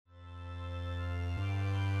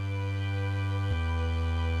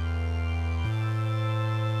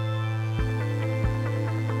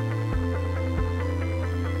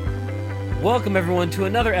Welcome, everyone, to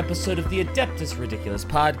another episode of the Adeptus Ridiculous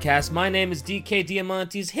podcast. My name is DK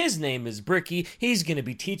Diamantes. His name is Bricky. He's going to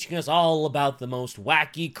be teaching us all about the most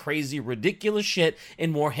wacky, crazy, ridiculous shit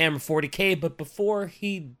in Warhammer 40k. But before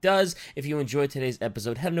he does, if you enjoyed today's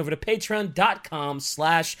episode, head on over to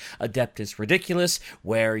patreon.com/Adeptus Ridiculous,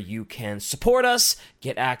 where you can support us,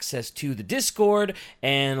 get access to the Discord,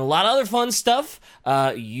 and a lot of other fun stuff.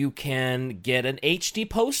 You can get an HD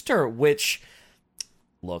poster, which...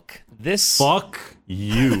 Look, this... Fuck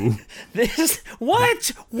you. This...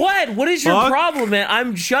 What? What is your problem, man?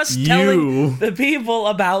 I'm just telling the people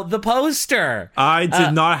about the poster. I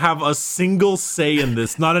did not have a single say in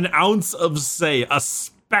this. Not an ounce of say. A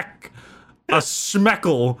speck. A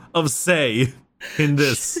schmeckle of say in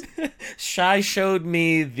this. Shai showed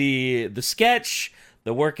me the sketch,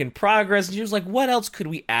 the work in progress, and she was like, what else could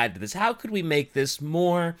we add to this? How could we make this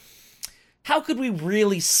more... How could we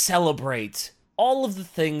really celebrate... all of the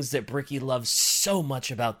things that Bricky loves so much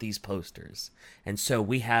about these posters? And so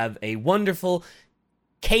we have a wonderful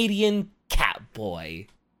Cadian cat boy.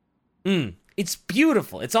 It's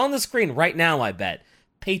beautiful. It's on the screen right now, I bet.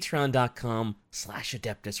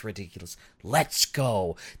 Patreon.com/Adeptus Ridiculous. Let's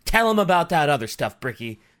go. Tell him about that other stuff,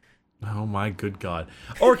 Bricky. Oh my good god.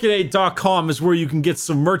 Orchid8.com is where you can get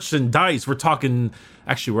some merchandise. We're talking...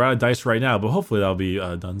 Actually, we're out of dice right now, but hopefully that'll be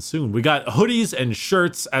done soon. We got hoodies and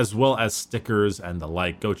shirts, as well as stickers and the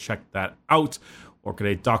like. Go check that out.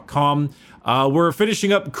 Orchid8.com. We're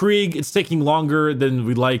finishing up Krieg. It's taking longer than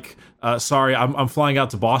we'd like. Sorry, I'm flying out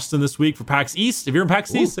to Boston this week for PAX East. If you're in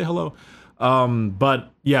PAX East, say hello.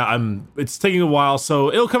 But yeah, it's taking a while,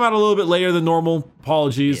 so it'll come out a little bit later than normal.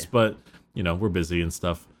 Apologies, but you know, we're busy and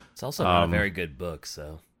stuff. It's also not a very good book,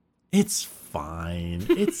 so it's fine. I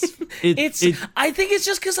think it's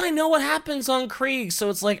just because I know what happens on Krieg, so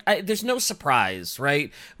it's like there's no surprise,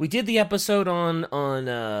 right? We did the episode on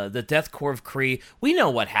the Death Corps of Krieg. We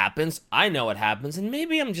know what happens. I know what happens, and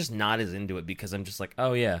maybe I'm just not as into it because I'm just like,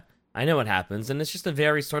 oh yeah, I know what happens, and it's just a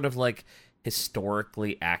very sort of like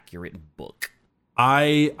historically accurate book.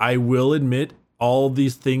 I will admit, all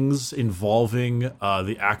these things involving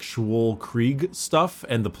the actual Krieg stuff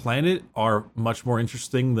and the planet are much more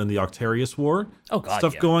interesting than the Octarius War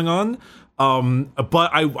stuff going on. But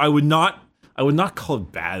I would not call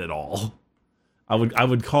it bad at all. I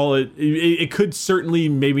would call it. It could certainly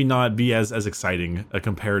maybe not be as exciting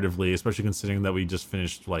comparatively, especially considering that we just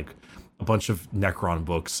finished like a bunch of Necron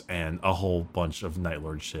books and a whole bunch of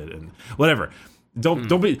Nightlord shit and whatever. Don't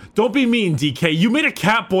be mean, DK. You made a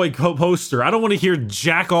Catboy poster. I don't want to hear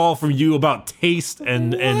jack all from you about taste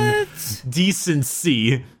and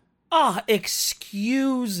decency.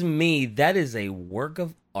 Excuse me. That is a work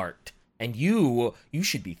of art, and you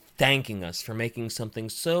should be thanking us for making something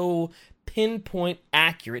so pinpoint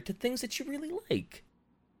accurate to things that you really like.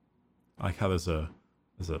 I like how there's a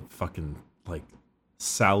fucking like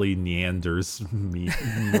Sally Neander's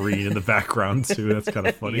marine in the background too. That's kind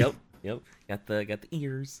of funny. Yep. Got the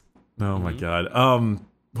ears. Oh my god.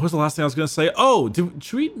 What was the last thing I was gonna say? Oh,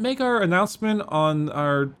 should we make our announcement on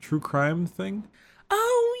our true crime thing?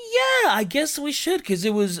 Oh yeah, I guess we should, because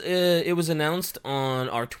it was announced on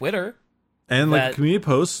our Twitter and like a community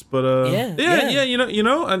post. But yeah, you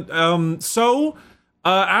know, and so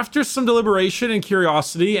after some deliberation and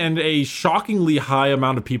curiosity and a shockingly high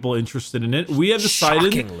amount of people interested in it, we have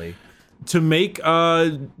decided to make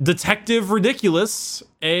Detective Ridiculous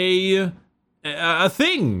a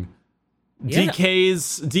thing. Yeah.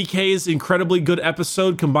 DK's incredibly good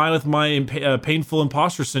episode combined with my painful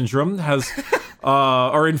imposter syndrome has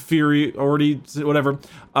or inferiority, whatever,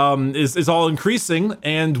 is all increasing,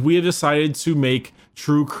 and we have decided to make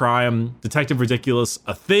true crime Detective Ridiculous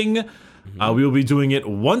a thing. We will be doing it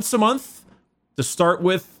once a month to start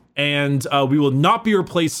with, and we will not be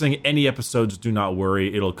replacing any episodes. Do not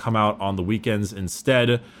worry. It'll come out on the weekends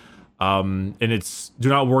instead. And do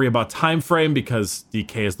not worry about time frame, because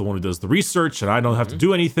DK is the one who does the research and I don't have to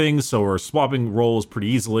do anything. So we're swapping roles pretty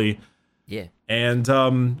easily. Yeah. And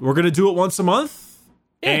we're going to do it once a month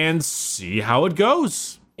and see how it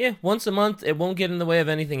goes. Yeah. Once a month. It won't get in the way of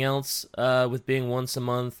anything else with being once a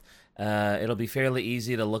month. It'll be fairly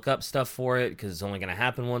easy to look up stuff for it because it's only going to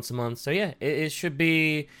happen once a month. So yeah, it should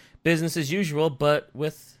be business as usual, but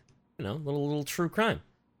with, little true crime.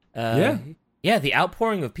 Yeah, the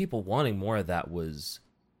outpouring of people wanting more of that was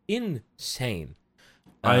insane.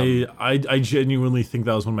 I genuinely think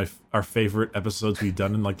that was one of our favorite episodes we've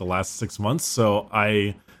done in like the last 6 months. So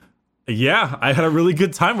I had a really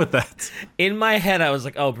good time with that. In my head, I was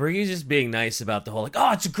like, oh, Briggy's just being nice about the whole, like,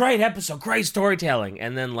 oh, it's a great episode, great storytelling.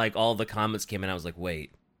 And then like all the comments came in, I was like,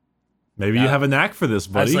 wait. Maybe you have a knack for this,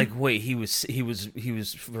 buddy. I was like, wait, he was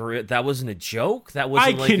for real? That wasn't a joke? That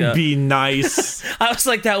wasn't I can be nice. I was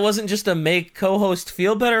like, that wasn't just a make co-host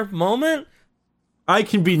feel better moment? I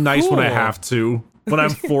can be nice when I have to, when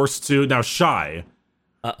I'm forced to. Now, Shy.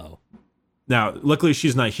 Uh-oh. Now, luckily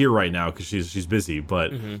she's not here right now because she's busy,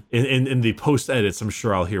 but in the post-edits, I'm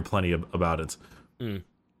sure I'll hear plenty about it. I'm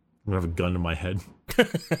gonna have a gun to my head.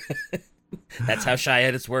 That's how Shy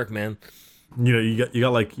edits work, man. You know,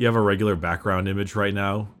 you have a regular background image right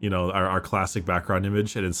now, you know, our classic background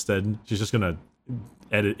image, and instead she's just gonna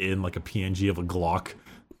edit in like a PNG of a Glock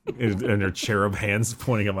and her cherub hands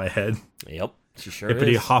pointing at my head. Yep, she sure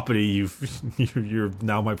Hippity is. hoppity, you're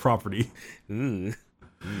now my property.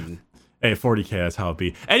 Hey, 40K, that's how it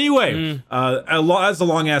be. Anyway, that's a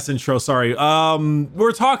long-ass intro, sorry.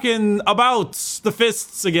 We're talking about the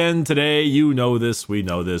fists again today. You know this, we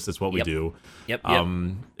know this, it's what we do. Yep.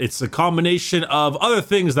 It's a combination of other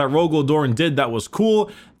things that Rogel Dorn did that was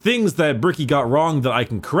cool, things that Bricky got wrong that I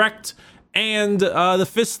can correct, and the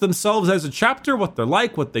fists themselves as a chapter, what they're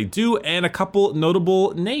like, what they do, and a couple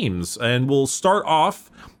notable names. And we'll start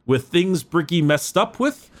off with things Bricky messed up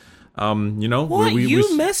with. You know, what?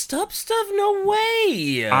 You messed up stuff? No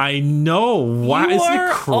way! I know. Why is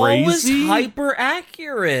it crazy? Always hyper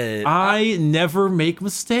accurate. I never make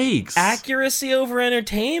mistakes. Accuracy over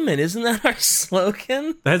entertainment. Isn't that our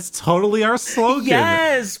slogan? That's totally our slogan.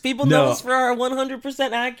 Yes, people know us for our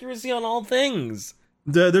 100% accuracy on all things.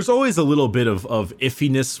 There's always a little bit of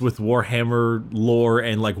iffiness with Warhammer lore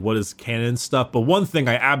and like what is canon stuff. But one thing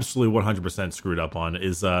I absolutely 100% screwed up on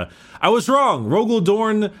is I was wrong. Rogel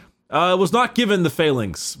Dorn was not given the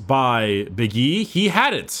phalanx by Big E. He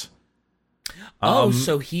had it.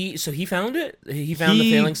 So he found it? He found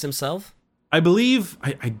the phalanx himself? I believe,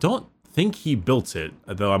 I don't think he built it,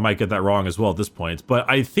 though I might get that wrong as well at this point, but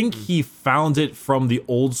I think he found it from the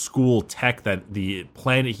old school tech that the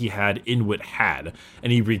planet he had, Inwit, had,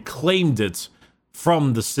 and he reclaimed it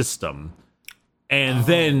from the system. And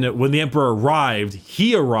then when the Emperor arrived,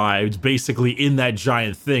 he arrived basically in that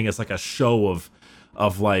giant thing. It's like a show of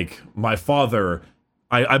like, my father,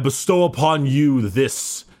 I bestow upon you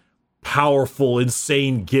this powerful,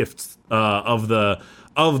 insane gift of the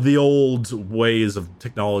old ways of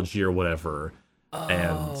technology or whatever.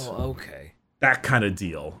 Okay. That kind of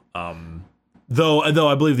deal. Though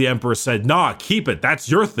I believe the Emperor said, "Nah, keep it. That's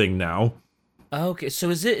your thing now." Okay, so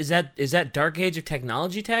is that Dark Age of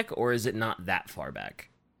technology tech, or is it not that far back?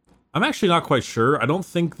 I'm actually not quite sure. I don't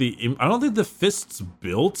think the fists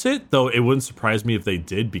built it, though it wouldn't surprise me if they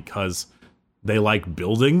did because they like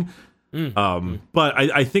building. But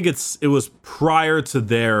I think it was prior to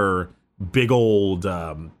their big old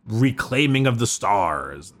reclaiming of the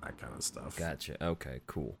stars and that kind of stuff. Gotcha. Okay,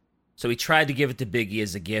 cool. So he tried to give it to Biggie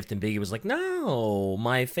as a gift, and Biggie was like, "No,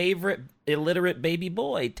 my favorite illiterate baby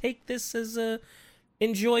boy. Take this as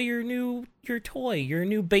enjoy your toy, your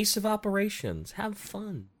new base of operations. Have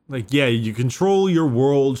fun." Like, yeah, you control your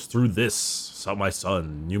worlds through this, so my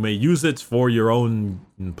son. You may use it for your own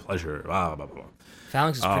pleasure. Blah, blah, blah.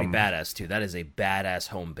 Phalanx is pretty badass, too. That is a badass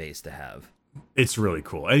home base to have. It's really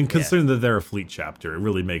cool. And considering that they're a fleet chapter, it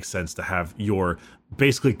really makes sense to have your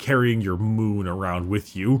basically carrying your moon around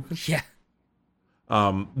with you. Yeah.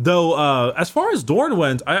 Though, as far as Dorn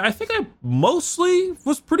went, I think I mostly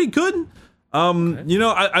was pretty good. Okay. You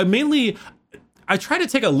know, I try to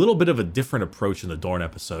take a little bit of a different approach in the Dorn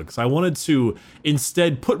episode because I wanted to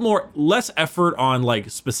instead put less effort on like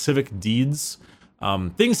specific deeds.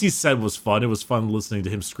 Things he said was fun. It was fun listening to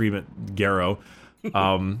him scream at Garrow.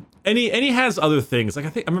 And he has other things. Like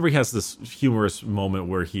I remember he has this humorous moment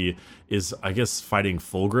where he is, I guess, fighting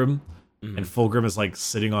Fulgrim, and Fulgrim is like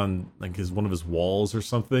sitting on like one of his walls or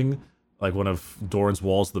something, like one of Dorn's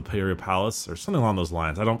walls of the Imperial Palace or something along those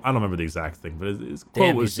lines. I don't remember the exact thing, but his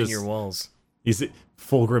quote was just, in your walls.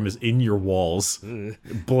 Fulgrim is in your walls,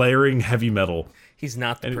 blaring heavy metal. He's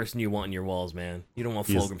not the person you want in your walls, man. You don't want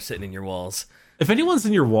Fulgrim sitting in your walls. If anyone's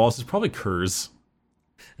in your walls, it's probably Kurz.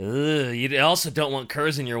 You also don't want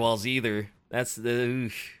Kurz in your walls either. That's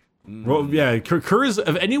the... Well, yeah, Kurz,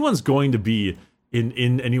 if anyone's going to be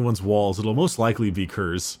in anyone's walls, it'll most likely be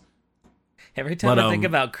Kurz. Every time I think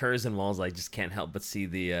about Kurz and walls, I just can't help but see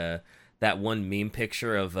that one meme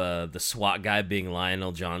picture of the SWAT guy being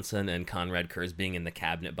Lionel Johnson and Conrad Kurz being in the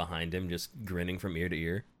cabinet behind him, just grinning from ear to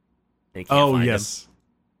ear. Oh, yes.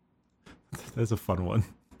 That's a fun one.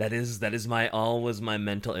 That is my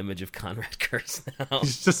mental image of Conrad Kurz now.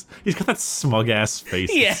 He's got that smug ass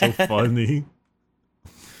face. Yeah. It's so funny.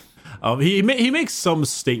 He makes some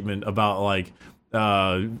statement about like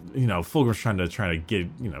Fulgrim's trying to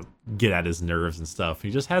get at his nerves and stuff.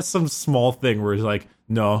 He just has some small thing where he's like,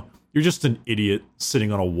 no, You're just an idiot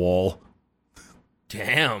sitting on a wall.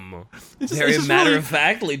 Damn. Very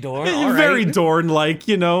matter-of-factly, Dorn. All very right. Dorn-like,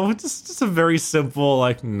 just a very simple,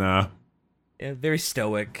 nah. Yeah, very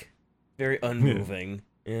stoic. Very unmoving.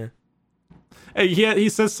 Yeah. Hey, he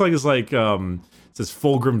says something says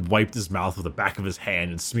Fulgrim wiped his mouth with the back of his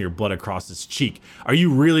hand and smeared blood across his cheek. Are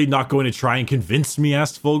you really not going to try and convince me,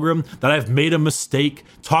 asked Fulgrim, that I've made a mistake?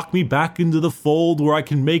 Talk me back into the fold where I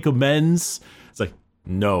can make amends? It's like,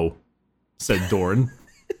 no, said Dorn.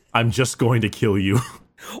 I'm just going to kill you.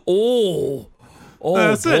 Oh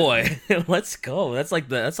That's boy. Let's go. That's like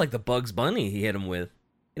the Bugs Bunny he hit him with.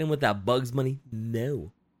 Hit him with that Bugs Bunny.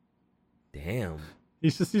 No. Damn.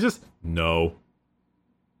 He's just no.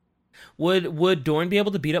 Would Dorn be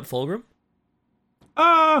able to beat up Fulgrim?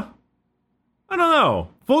 I don't know.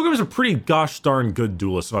 Fulgrim's a pretty gosh darn good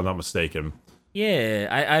duelist, if I'm not mistaken. Yeah,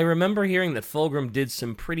 I remember hearing that Fulgrim did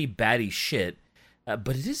some pretty batty shit,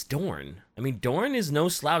 but it is Dorn. I mean, Dorn is no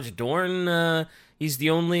slouch. Dorn, he's the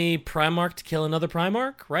only Primarch to kill another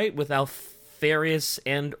Primarch, right? With Alfarius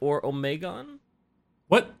and or Omegon?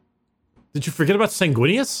 What? Did you forget about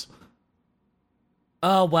Sanguinius?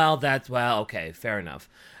 Oh, well, okay, fair enough.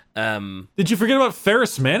 Did you forget about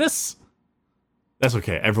Ferrus Manus? That's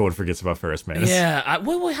okay. Everyone forgets about Ferrus Manus. Yeah.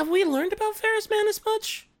 Have we learned about Ferrus Manus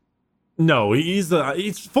much? No, he's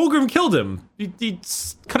Fulgrim killed him. He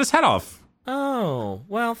cut his head off. Oh,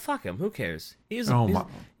 well, fuck him. Who cares? He is probably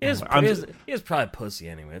pussy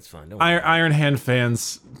anyway. It's fine. Don't worry. Iron Hand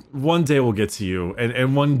fans, one day we'll get to you,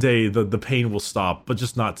 and one day the pain will stop, but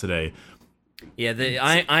just not today. Yeah, the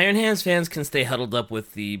Iron Hands fans can stay huddled up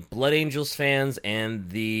with the Blood Angels fans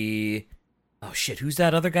and the... Oh, shit, who's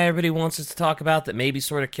that other guy everybody wants us to talk about that maybe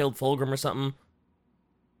sort of killed Fulgrim or something?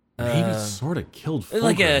 Maybe sort of killed Fulgrim.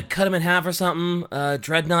 Like cut him in half or something.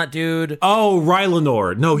 Dreadnought dude. Oh,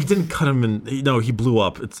 Rylanor. No, he didn't cut him in... No, he blew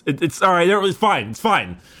up. It's all right. It's fine. It's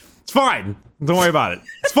fine. It's fine. Don't worry about it.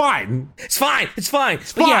 It's fine. It's fine. It's fine.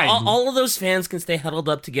 It's but fine. Yeah, all of those fans can stay huddled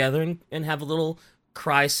up together and have a little...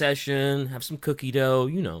 cry session, have some cookie dough,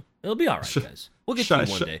 it'll be all right, guys. We'll get to you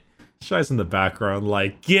one day. Shy's in the background,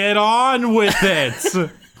 get on with it.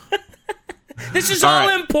 This is all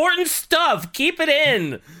important stuff. Keep it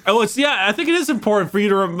in. Oh, I think it is important for you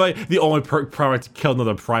to remember the only Primarch to kill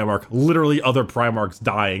another Primarch. Literally, other Primarchs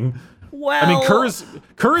dying. Well, I mean,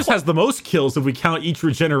 Kurz has the most kills if we count each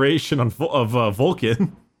regeneration of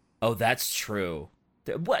Vulcan. Oh, that's true.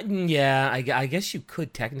 What? Yeah, I guess you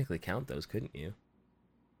could technically count those, couldn't you?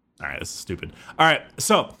 All right, this is stupid. All right,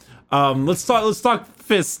 so let's talk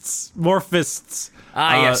fists. More fists.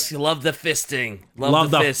 Yes, you love the fisting.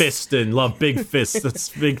 Love the fisting. Love big fists. That's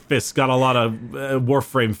big fists. Got a lot of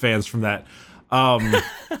Warframe fans from that.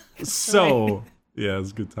 So yeah, it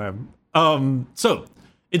was a good time. So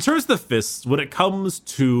in terms of the fists, when it comes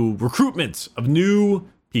to recruitment of new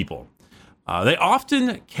people, they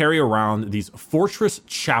often carry around these fortress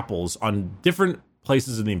chapels on different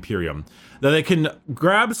places in the Imperium that they can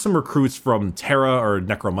grab some recruits from Terra or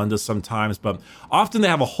Necromunda sometimes, but often they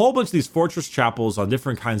have a whole bunch of these fortress chapels on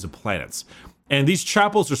different kinds of planets. And these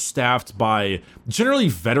chapels are staffed by generally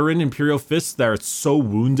veteran Imperial fists that are so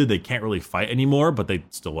wounded they can't really fight anymore, but they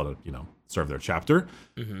still want to, serve their chapter.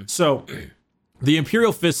 Mm-hmm. So the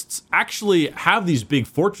Imperial fists actually have these big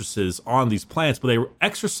fortresses on these planets, but they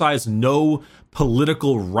exercise no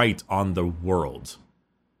political right on the world.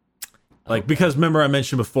 Because remember I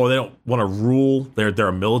mentioned before, they don't want to rule. They're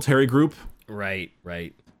a military group. Right.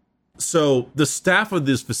 So the staff of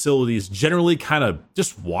these facilities generally kind of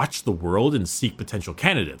just watch the world and seek potential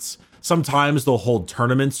candidates. Sometimes they'll hold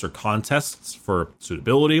tournaments or contests for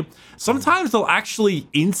suitability. Sometimes they'll actually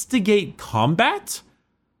instigate combat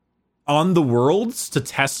on the worlds to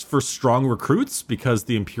test for strong recruits because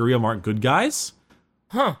the Imperium aren't good guys.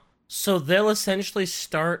 Huh. So they'll essentially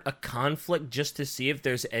start a conflict just to see if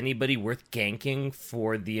there's anybody worth ganking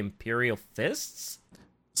for the Imperial Fists?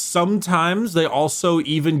 Sometimes they also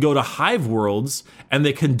even go to hive worlds and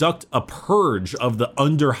they conduct a purge of the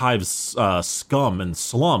underhive's scum and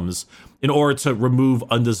slums in order to remove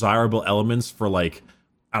undesirable elements for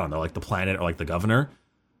the planet or the governor.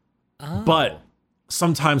 Oh. But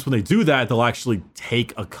sometimes when they do that, they'll actually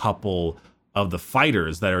take a couple of the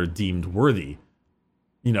fighters that are deemed worthy.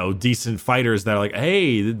 Decent fighters that are like,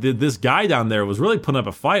 hey, this guy down there was really putting up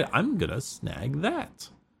a fight. I'm gonna snag that.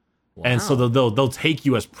 Wow. And so they'll take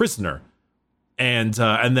you as prisoner, and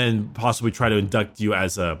then possibly try to induct you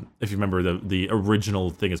as if you remember the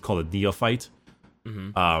original thing is called a neophyte,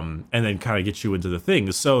 mm-hmm. And then kind of get you into the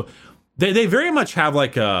thing. So they very much have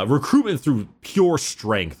a recruitment through pure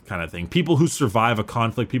strength kind of thing. People who survive a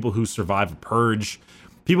conflict, people who survive a purge.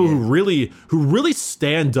 People who really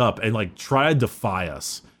stand up and like try to defy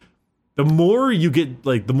us. The more you get,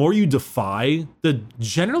 like, the more you defy, the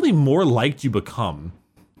generally more liked you become.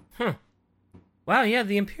 Huh. Wow, yeah,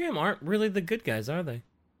 the Imperium aren't really the good guys, are they?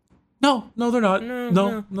 No, they're not.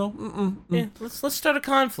 No. Yeah, let's start a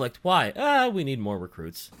conflict. Why? We need more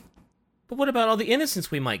recruits. But what about all the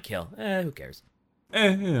innocents we might kill? Who cares?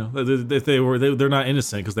 If they're not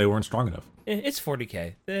innocent because they weren't strong enough. It's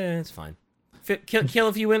 40K. It's fine. Kill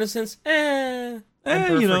a few innocents.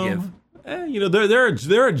 Forgive.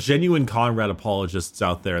 There are genuine Conrad apologists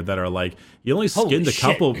out there that are like, you only skinned a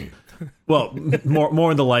couple. Well,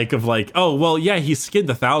 more in the like of like, oh well, yeah, he skinned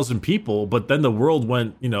 1,000 people, but then the world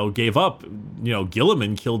went, gave up.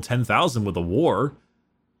 Gilliman killed 10,000 with a war.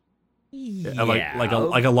 Yeah.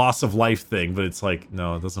 Like a loss of life thing, but it's like,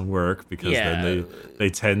 no, it doesn't work because then they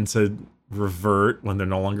tend to revert when they're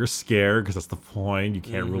no longer scared, because that's the point. You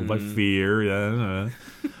can't rule by fear. Yeah.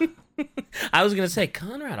 I was gonna say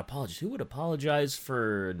Conrad apologized. Who would apologize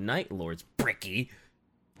for Night Lords, Bricky?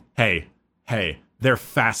 Hey, they're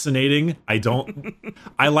fascinating.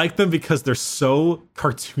 I like them because they're so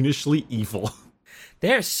cartoonishly evil.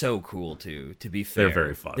 They're so cool too, to be fair. They're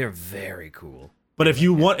very fun. They're very cool. But if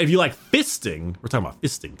you like fisting, we're talking about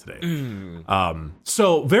fisting today.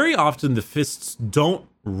 So very often the fists don't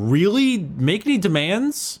really make any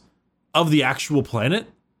demands of the actual planet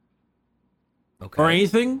or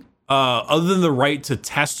anything, other than the right to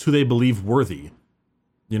test who they believe worthy.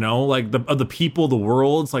 Like the people, the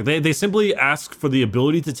worlds, like they simply ask for the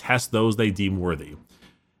ability to test those they deem worthy.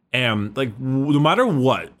 And like, no matter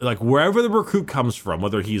what, like wherever the recruit comes from,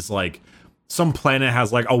 whether he's like, some planet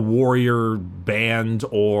has like a warrior band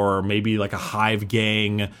or maybe like a hive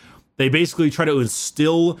gang, they basically try to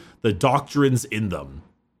instill the doctrines in them,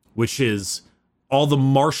 which is all the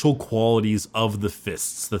martial qualities of the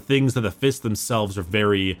fists, the things that the fists themselves are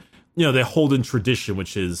very, they hold in tradition,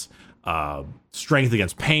 which is strength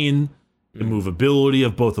against pain, the movability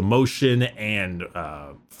of both emotion and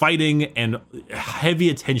fighting, and heavy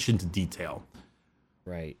attention to detail.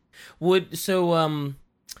 Right.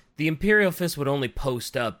 The Imperial Fist would only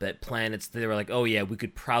post up at planets that they were like, oh yeah, we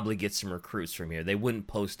could probably get some recruits from here. They wouldn't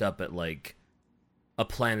post up at like a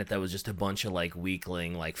planet that was just a bunch of like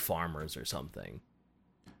weakling like farmers or something.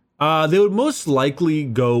 They would most likely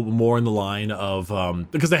go more in the line of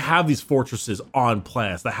because they have these fortresses on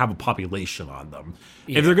planets that have a population on them.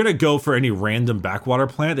 Yeah. If they're gonna go for any random backwater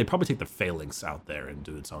planet, they probably take the phalanx out there and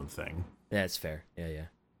do its own thing. That's fair. Yeah.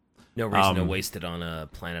 No reason to waste it on a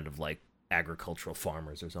planet of like agricultural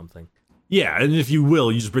farmers or something. Yeah, and if you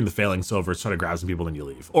will, you just bring the phalanx over, try to grab some people, then you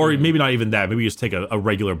leave. Or maybe not even that. Maybe you just take a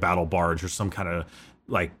regular battle barge or some kind of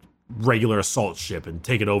like regular assault ship and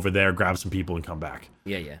take it over there, grab some people, and come back.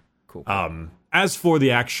 Yeah. Cool. As for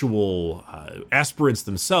the actual aspirants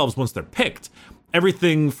themselves, once they're picked,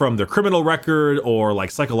 everything from their criminal record or like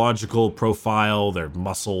psychological profile, their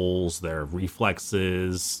muscles, their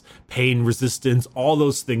reflexes, pain resistance, all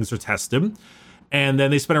those things are tested. And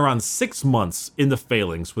then they spend around 6 months in the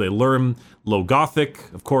phalanx, where they learn Low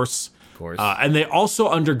Gothic, of course. And they also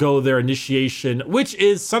undergo their initiation, which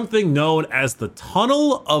is something known as the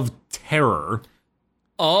Tunnel of Terror.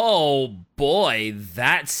 Oh boy,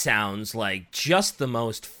 that sounds like just the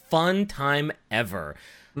most fun time ever.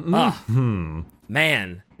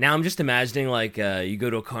 Man, now I'm just imagining like you go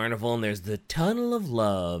to a carnival and there's the Tunnel of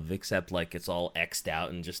Love, except like it's all X'd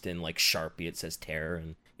out and just in like Sharpie it says terror,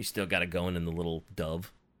 and you still got it going in the little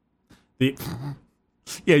dove.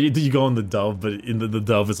 Yeah, you go in the dove, but in the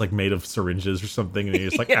dove is like made of syringes or something, and you're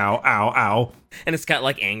just like, ow, ow, ow. And it's got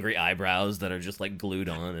like angry eyebrows that are just like glued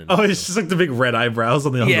on. And, it's just like the big red eyebrows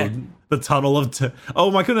on the tunnel of... oh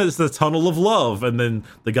my goodness, it's the Tunnel of Love. And then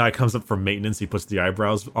the guy comes up for maintenance, he puts the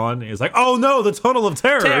eyebrows on, and he's like, oh no, the Tunnel of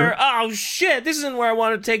Terror. Oh shit, this isn't where I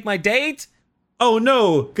want to take my date. Oh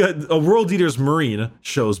no, a World Eater's Marine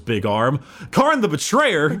shows big arm. Karn the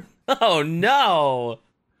Betrayer. Oh no.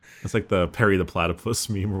 It's like the Perry the Platypus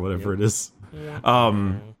meme or whatever it is.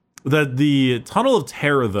 The Tunnel of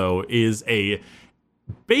Terror, though, is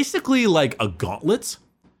basically like a gauntlet,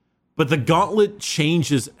 but the gauntlet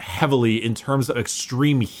changes heavily in terms of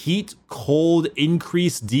extreme heat, cold,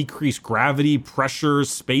 increased, decreased gravity, pressure,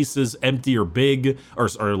 spaces, empty or big, or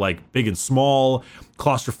like big and small,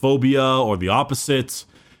 claustrophobia, or the opposite.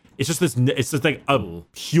 It's just like a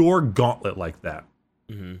pure gauntlet like that.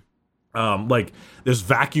 Like there's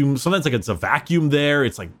vacuum, sometimes like it's a vacuum there,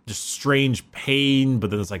 it's like just strange pain, but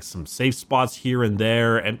then there's like some safe spots here and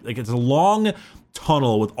there, and like it's a long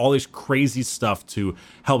tunnel with all this crazy stuff to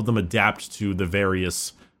help them adapt to the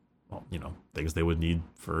various things they would need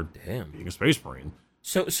for being a space marine.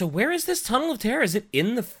 So where is this Tunnel of Terror? Is it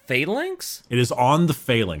in the Phalanx? It is on the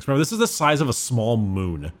Phalanx. Remember, this is the size of a small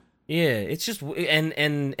moon. Yeah, it's just and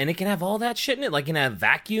it can have all that shit in it. Like, it can have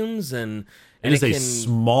vacuums and it is a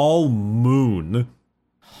small moon.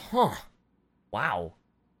 Huh. Wow.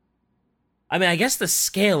 I mean, I guess the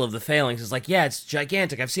scale of the Phalanx is like, yeah, it's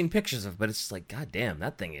gigantic. I've seen pictures of it, but it's just like, god damn,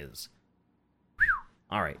 that thing is.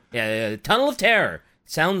 All right. Yeah, Tunnel of Terror.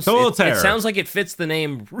 It sounds like it fits the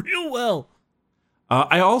name real well.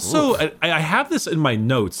 I also I have this in my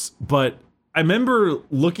notes, but I remember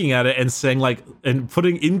looking at it and saying, like, and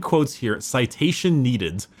putting in quotes here, citation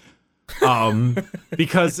needed.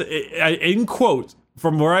 Because in quote,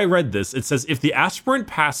 from where I read this, it says, if the aspirant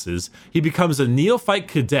passes, he becomes a neophyte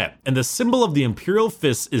cadet, and the symbol of the Imperial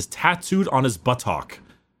Fist is tattooed on his buttock.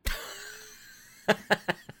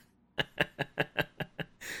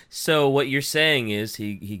 So what you're saying is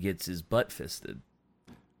he gets his butt fisted.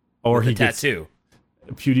 Or he gets tattoo.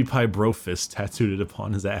 PewDiePie bro fist tattooed it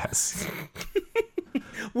upon his ass.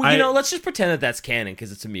 Well, let's just pretend that that's canon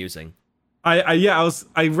because it's amusing. I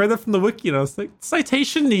read that from the wiki and I was like,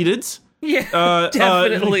 citation needed. Yeah,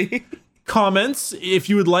 definitely. Comments, if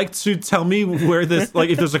you would like to tell me where this, like,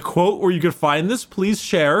 if there's a quote where you could find this, please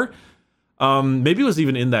share. Maybe it was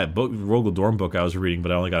even in that book, Rogel Dorn book I was reading,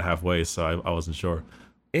 but I only got halfway, so I wasn't sure.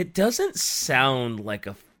 It doesn't sound like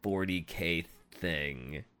a 40K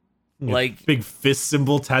thing. Like, big fist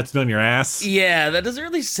symbol tattooed on your ass. Yeah, that doesn't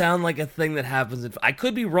really sound like a thing that happens. I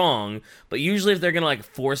could be wrong, but usually if they're gonna like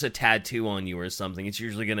force a tattoo on you or something, it's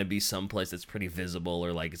usually gonna be someplace that's pretty visible,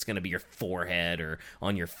 or like it's gonna be your forehead or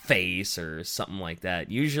on your face or something like that.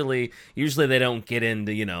 Usually they don't get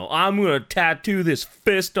into, I'm gonna tattoo this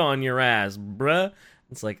fist on your ass, bruh.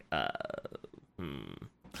 It's like,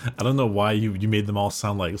 I don't know why you made them all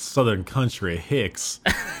sound like Southern Country Hicks.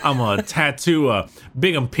 I'm gonna tattoo a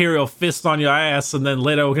big Imperial Fist on your ass, and then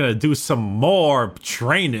later we're gonna do some more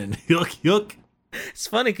training. Yuck. It's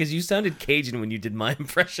funny because you sounded Cajun when you did my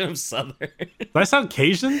impression of Southern. Did I sound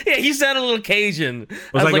Cajun? Yeah, you sounded a little Cajun.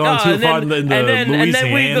 Was I going too far into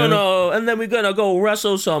Louisiana? And then we're gonna go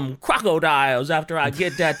wrestle some crocodiles after I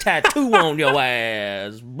get that tattoo on your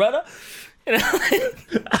ass, brother.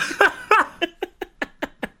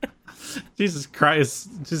 Jesus Christ.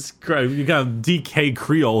 You got DK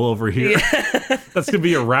Creole over here. Yeah. That's going to be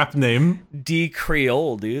your rap name. D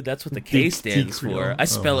Creole, dude. That's what the K stands for. I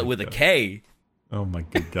spell it with a K. Oh my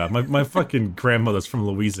good God. My fucking grandmother's from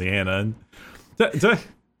Louisiana. They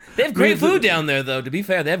have great food down there, though. To be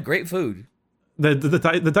fair, they have great food.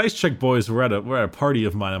 The Dice Check boys were at a party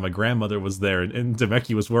of mine, and my grandmother was there, and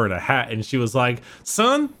Demeki was wearing a hat, and she was like,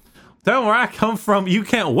 son, down where I come from, you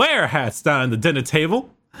can't wear hats down at the dinner table.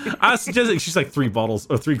 I suggest, she's like 3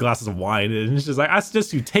 glasses of wine, and she's like, I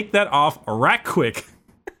suggest you take that off right quick.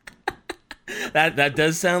 That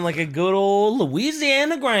does sound like a good old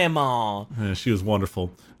Louisiana grandma. Yeah, she was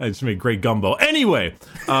wonderful. She made great gumbo. Anyway,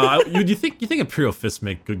 you think Imperial Fists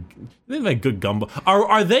make good? They make good gumbo.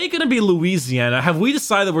 Are they going to be Louisiana? Have we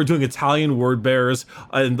decided we're doing Italian word bearers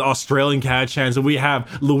and Australian catchhands, and we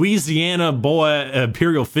have Louisiana boy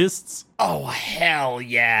Imperial Fists? Oh hell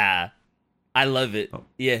yeah! I love it. Oh.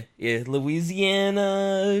 Yeah.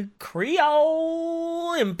 Louisiana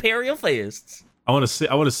Creole Imperial Fists. I want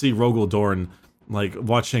to see Rogel Dorn like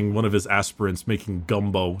watching one of his aspirants making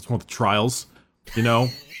gumbo. It's one of the trials, and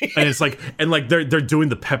it's like, and like they're doing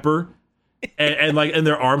the pepper, and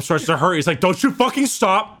their arm starts to hurt. He's like, "Don't you fucking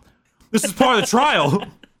stop! This is part of the trial.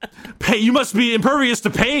 You must be impervious to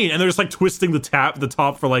pain." And they're just like twisting the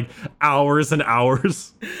top for like hours and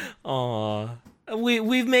hours. Aww.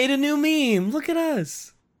 We've made a new meme. Look at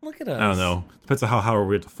us. I don't know. Depends on how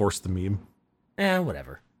we have to force the meme.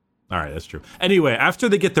 Whatever. All right, that's true. Anyway, after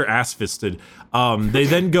they get their ass fisted, they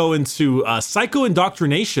then go into psycho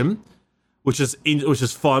indoctrination, which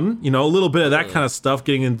is fun. A little bit of that kind of stuff,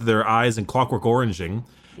 getting into their eyes and Clockwork Oranging.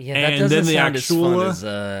 Yeah, that doesn't sound as fun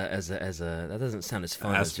that doesn't sound as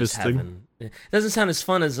fun as just having. It doesn't sound as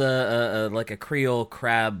fun as like a Creole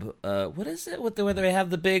crab. What is it? Where they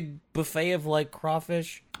have the big buffet of like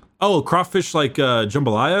crawfish? Oh, crawfish like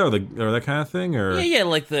jambalaya or that kind of thing, or yeah,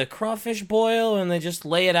 like the crawfish boil, and they just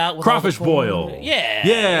lay it out with crawfish boil.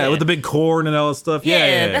 Yeah, with the big corn and all that stuff.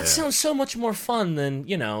 Yeah, that sounds so much more fun than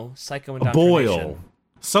psycho indoctrination. Boil,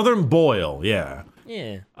 Southern boil. Yeah.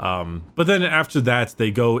 Yeah. But then after that,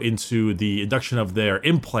 they go into the induction of their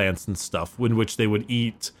implants and stuff, in which they would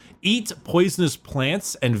eat poisonous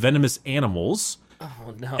plants and venomous animals.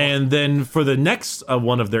 Oh, no. And then for the next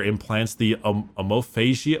one of their implants, the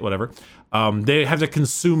homophagia, whatever, they have to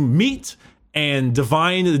consume meat and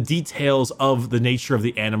divine the details of the nature of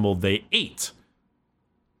the animal they ate.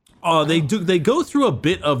 They go through a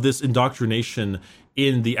bit of this indoctrination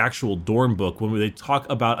in the actual Dorn book when they talk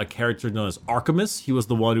about a character known as Archimus. He was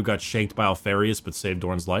the one who got shanked by Alfarius but saved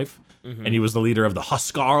Dorn's life, and he was the leader of the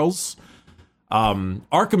Huskarls.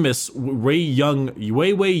 Archimus, way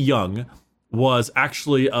young, was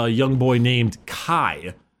actually a young boy named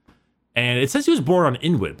Kai. And it says he was born on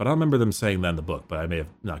Inuit, but I don't remember them saying that in the book, but I may have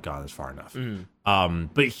not gone as far enough.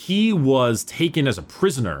 But he was taken as a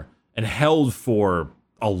prisoner and held for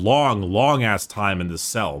a long ass time in this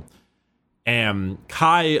cell. And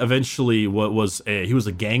Kai eventually was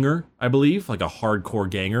a ganger, I believe, like a hardcore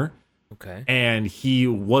ganger. Okay. And he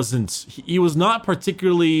was not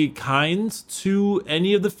particularly kind to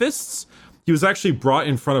any of the fists. He was actually brought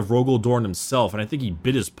in front of Rogel Dorn himself, and I think he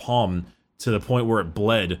bit his palm to the point where it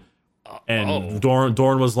bled. And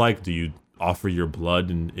Dorn was like, "Do you offer your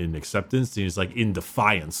blood in acceptance?" And he's like, "In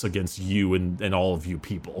defiance against you and all of you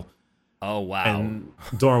people." Oh, wow. And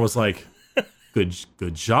Dorn was like, good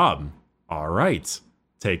job. All right.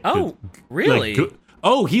 Really?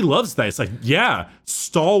 He loves that. It's like, yeah,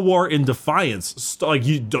 stalwart in defiance.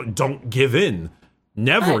 You don't give in.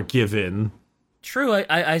 Never give in. True.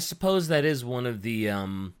 I suppose that is one of the,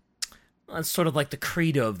 that's sort of like the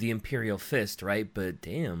credo of the Imperial Fist, right? But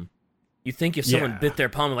damn. You think if someone bit their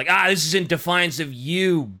palm, like, this is in defiance of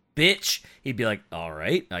you, bitch, he'd be like, all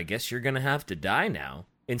right, I guess you're going to have to die now.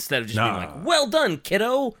 Instead of just being like, well done,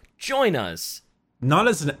 kiddo, join us. Not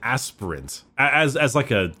as an aspirant, as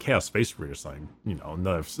like a Chaos Space Marine or something,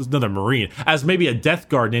 another Marine, as maybe a Death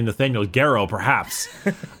Guard named Nathaniel Garrow, perhaps.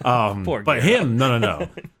 Poor but Garrow. Him, no.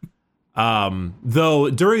 Though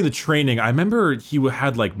during the training, I remember he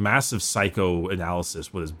had like massive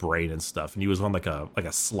psychoanalysis with his brain and stuff, and he was on like a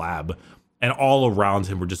slab, and all around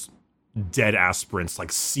him were just dead aspirants,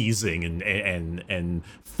 like seizing and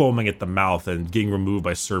foaming at the mouth and getting removed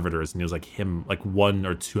by servitors, and he was like 1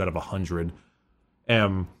 or 2 out of 100.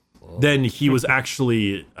 Then he was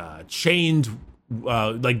actually chained,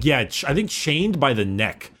 I think chained by the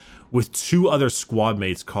neck with 2 other squad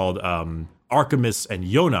mates called Archimus and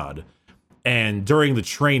Yonad. And during the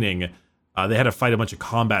training, they had to fight a bunch of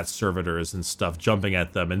combat servitors and stuff jumping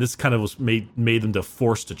at them. And this kind of made them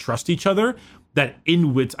forced to trust each other. That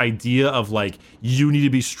Inuit idea of like, you need to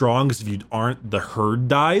be strong because if you aren't, the herd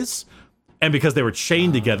dies. And because they were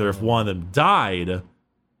chained together, if one of them died,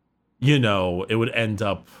 it would end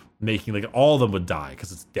up making like all of them would die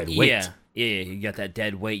because it's dead weight. Yeah, you got that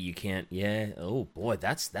dead weight. You can't. Yeah. Oh boy,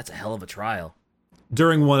 that's a hell of a trial.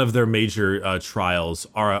 During one of their major trials,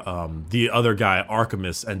 the other guy,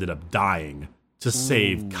 Archimus, ended up dying to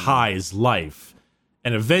save Kai's life.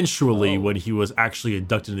 And eventually, when he was actually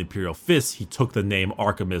inducted in the Imperial Fist, he took the name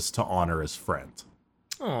Archimus to honor his friend.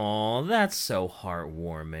 Oh, that's so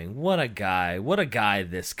heartwarming. What a guy,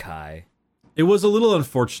 this Kai. It was a little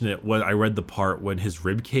unfortunate when I read the part when his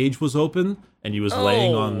rib cage was open and he was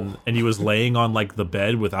laying on like the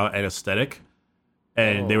bed without anesthetic,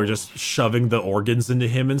 and they were just shoving the organs into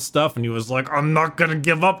him and stuff, and he was like, "I'm not gonna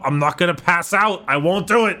give up. I'm not gonna pass out. I won't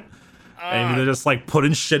do it." And they're just like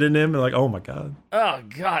putting shit in him and like, oh my god. Oh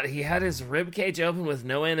god, he had his rib cage open with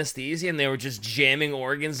no anesthesia, and they were just jamming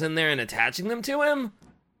organs in there and attaching them to him.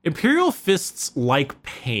 Imperial Fists like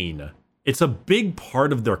pain. It's a big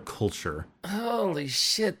part of their culture. Holy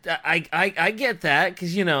shit. I get that,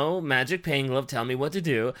 because, magic, pain, glove, tell me what to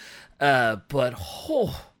do. But,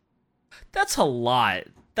 that's a lot.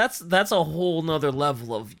 That's a whole nother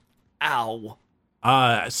level of ow.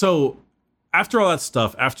 So, after all that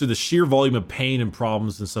stuff, after the sheer volume of pain and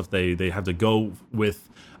problems and stuff they have to go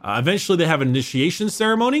with, eventually they have an initiation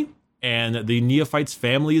ceremony, and the neophyte's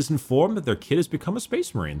family is informed that their kid has become a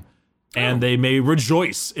space marine. And they may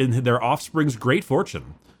rejoice in their offspring's great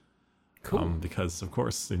fortune. Cool. Because, of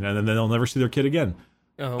course, and then they'll never see their kid again.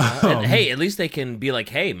 Oh, and hey, at least they can be like,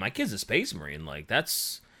 hey, my kid's a space marine. Like,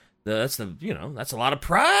 that's a lot of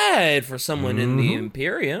pride for someone in the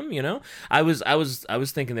Imperium, I was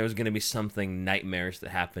thinking there was going to be something nightmarish that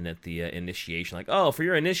happened at the initiation. Like, oh, for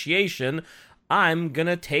your initiation, I'm going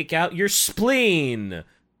to take out your spleen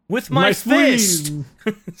with my fist.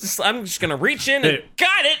 I'm just going to reach in and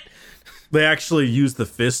got it. They actually use the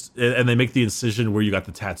fist, and they make the incision where you got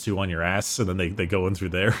the tattoo on your ass, and then they go in through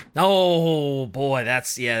there. Oh boy,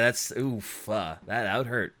 that's oof. That would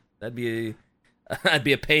hurt. That'd be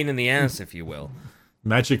a pain in the ass, if you will.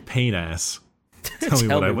 Magic pain ass. Tell me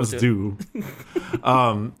what I must do.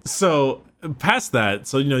 So past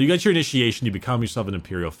that, you got your initiation, you become yourself an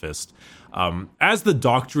Imperial Fist. As the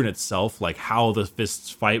doctrine itself, like how the fists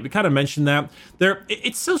fight, we kind of mentioned that.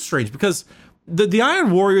 It's so strange because the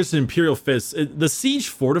Iron Warriors and Imperial Fists, the Siege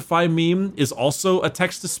Fortify meme is also a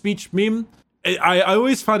text-to-speech meme. I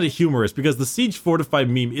always found it humorous because the Siege Fortified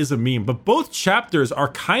meme is a meme, but both chapters are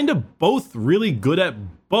kind of both really good at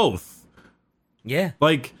both. Yeah.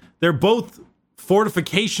 Like, they're both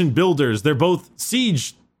fortification builders. They're both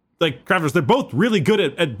siege, like, crafters. They're both really good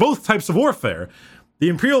at both types of warfare. The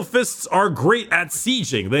Imperial Fists are great at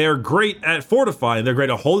sieging. They are great at fortifying. They're great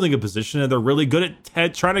at holding a position, and they're really good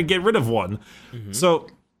at trying to get rid of one. Mm-hmm. So,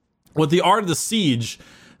 with the art of the siege,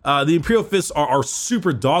 the Imperial Fists are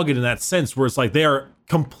super dogged in that sense, where it's like they are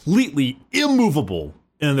completely immovable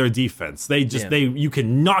in their defense. You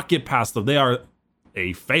cannot get past them. They are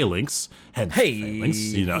a phalanx, hence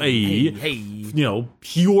phalanx.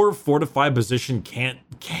 Pure fortified position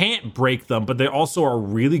can't break them, but they also are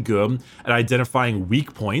really good at identifying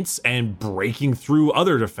weak points and breaking through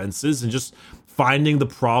other defenses and just finding the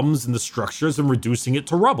problems in the structures and reducing it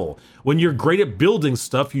to rubble. When you're great at building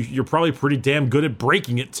stuff, you're probably pretty damn good at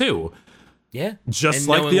breaking it too. Yeah, just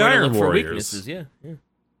like the Iron Warriors. Yeah.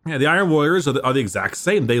 Yeah, the Iron Warriors are the exact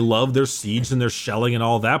same. They love their siege and their shelling and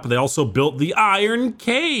all that, but they also built the Iron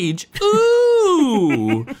Cage.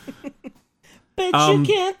 Ooh! Bet you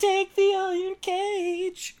can't take the Iron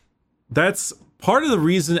Cage. That's part of the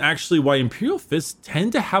reason, actually, why Imperial Fists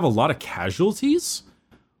tend to have a lot of casualties.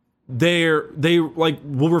 They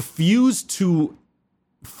will refuse to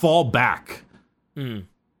fall back,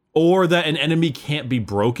 or that an enemy can't be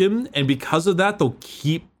broken, and because of that, they'll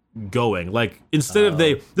keep going. Like, instead of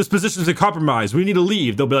this position's a compromise, we need to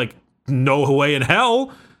leave, they'll be like, no way in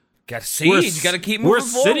hell. Got to siege, got to keep moving We're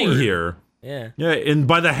forward. sitting here. Yeah, and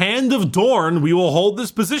by the hand of Dorn, we will hold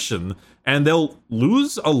this position, and they'll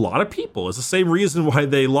lose a lot of people. It's the same reason why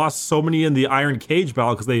they lost so many in the Iron Cage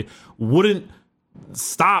battle, because they wouldn't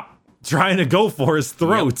stop trying to go for his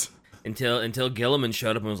throat. Yep. Until Gilliman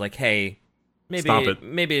showed up and was like, hey,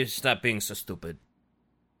 maybe stop being so stupid.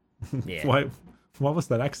 Yeah. Why? What was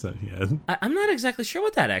that accent he had? I'm not exactly sure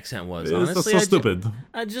what that accent was. Honestly, it's so stupid.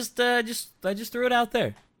 I just threw it out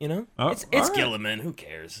there. You know, it's right. Gilliman. Who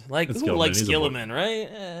cares? Like, who likes Gilliman,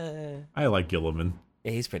 right? I like Gilliman.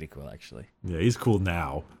 Yeah, he's pretty cool, actually. Yeah, he's cool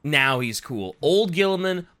now. Now he's cool. Old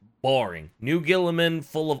Gilliman, boring. New Gilliman,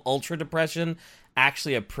 full of ultra depression.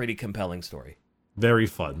 Actually, a pretty compelling story. Very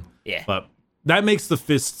fun. Yeah, but that makes the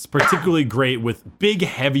Fists particularly great with big,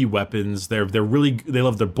 heavy weapons. They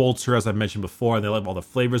love their bolter, as I mentioned before, and they love all the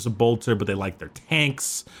flavors of bolter, but they like their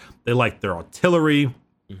tanks. They like their artillery.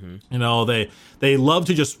 Mm-hmm. You know, they love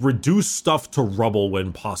to just reduce stuff to rubble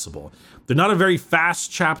when possible. They're not a very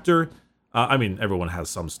fast chapter. I mean, everyone has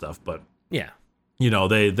some stuff, but yeah, you know,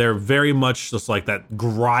 they're very much just like that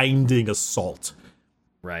grinding assault.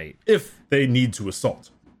 Right. If they need to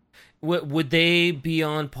assault. Would they be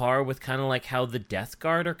on par with kind of like how the Death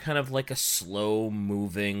Guard are kind of like a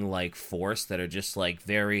slow-moving like force that are just like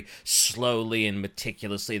very slowly and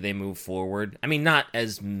meticulously they move forward? I mean, not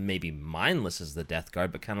as maybe mindless as the Death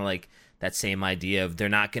Guard, but kind of like that same idea of they're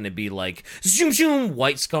not going to be like zoom zoom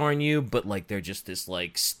white scarring you, but like they're just this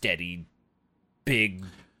like steady big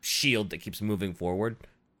shield that keeps moving forward.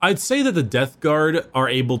 I'd say that the Death Guard are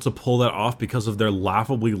able to pull that off because of their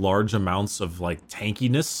laughably large amounts of like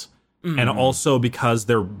tankiness. Mm-hmm. And also because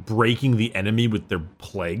they're breaking the enemy with their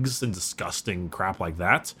plagues and disgusting crap like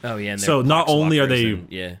that. Oh yeah, and so not only are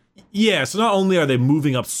they so not only are they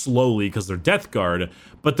moving up slowly because they're Death Guard,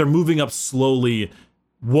 but they're moving up slowly,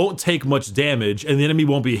 won't take much damage, and the enemy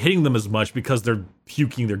won't be hitting them as much because they're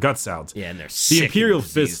puking their guts out. Yeah, and they're the Imperial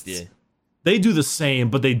Fists. They do the same,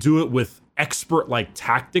 but they do it with expert like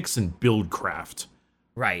tactics and buildcraft.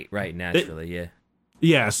 Right, naturally,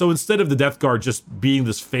 Yeah, so instead of the Death Guard just being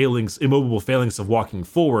this immobile phalanx of walking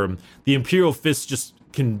forward, the Imperial Fists just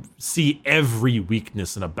can see every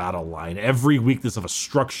weakness in a battle line, every weakness of a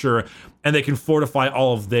structure, and they can fortify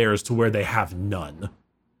all of theirs to where they have none.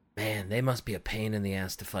 Man, they must be a pain in the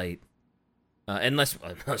ass to fight. Unless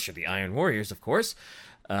you're the Iron Warriors, of course.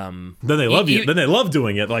 Then they love you. Then they love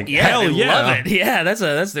doing it. Like, hell yeah. Love it. Yeah,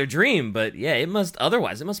 that's their dream. But yeah, it must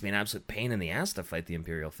be an absolute pain in the ass to fight the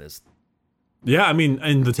Imperial Fist. Yeah, I mean,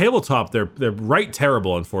 in the tabletop, they're right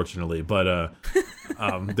terrible, unfortunately, but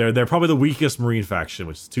they're probably the weakest Marine faction,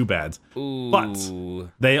 which is too bad. Ooh. But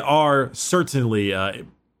they are certainly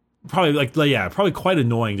probably quite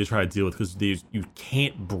annoying to try to deal with because you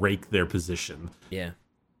can't break their position. Yeah,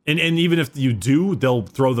 and even if you do, they'll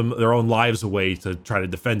throw their own lives away to try to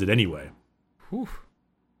defend it anyway. Whew.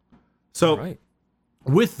 So right.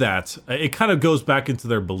 With that, it kind of goes back into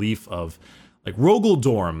their belief of. Like, Rogel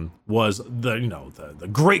Dorm was the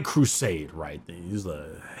Great Crusade, right? He's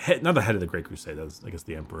not the head of the Great Crusade, that's, I guess,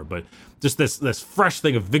 the Emperor, but just this fresh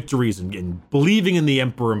thing of victories and believing in the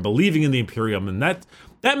Emperor and believing in the Imperium, and that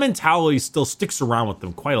mentality still sticks around with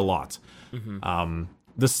them quite a lot.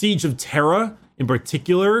 The Siege of Terra, in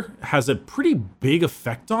particular, has a pretty big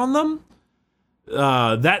effect on them.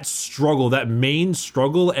 That struggle, that main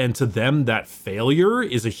struggle, and to them, that failure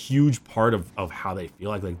is a huge part of how they feel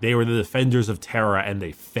like they were the defenders of Terra and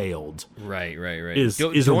they failed. Right.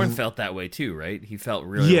 Dorn felt that way too, right? He felt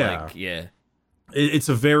really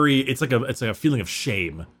It's like a feeling of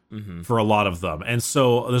shame for a lot of them, and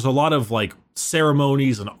so there's a lot of like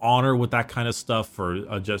ceremonies and honor with that kind of stuff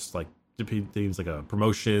for just like things like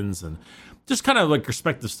promotions and just kind of like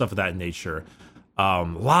respective stuff of that nature. A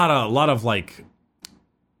lot of like.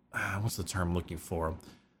 What's the term I'm looking for?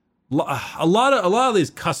 A lot of these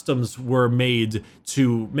customs were made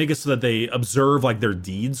to make it so that they observe like their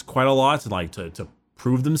deeds quite a lot and like to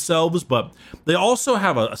prove themselves. But they also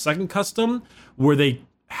have a second custom where they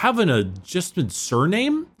have an adjusted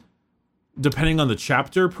surname depending on the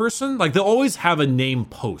chapter person. Like they'll always have a name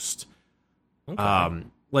post,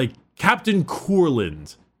 like Captain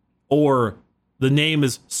Courland, or the name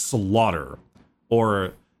is Slaughter,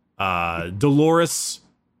 or Dolores.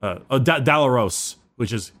 Dalaros,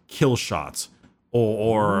 which is kill shots,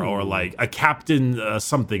 or like a captain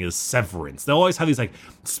something is Severance. They always have these like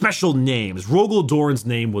special names. Rogel Dorn's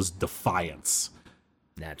name was Defiance.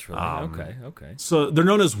 Naturally, okay. So they're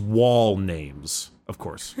known as wall names, of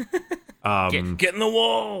course. Get in the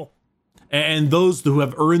wall. And those who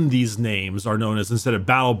have earned these names are known as, instead of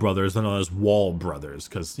Battle Brothers, they're known as Wall Brothers,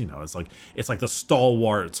 because it's like the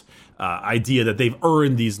stalwart idea that they've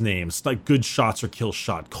earned these names, like Good Shots or Kill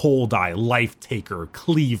Shot, Cold Eye, Life Taker,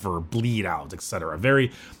 Cleaver, Bleed Out, etc.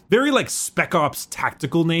 Very, very like Spec Ops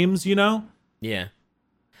tactical names, you know? Yeah.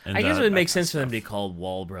 And, I guess it would make sense for them to be called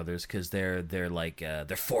Wall Brothers because they're like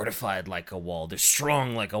they're fortified like a wall, they're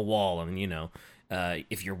strong like a wall, and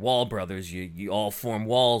if you're Wall Brothers, you all form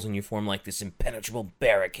walls and you form like this impenetrable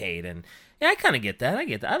barricade. And yeah, I kind of get that.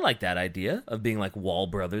 I like that idea of being like Wall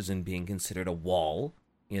Brothers and being considered a wall,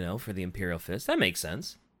 for the Imperial Fist. That makes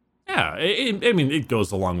sense. Yeah, it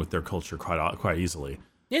goes along with their culture quite easily.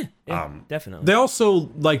 Yeah, definitely. They also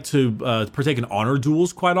like to partake in honor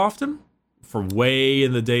duels quite often, for way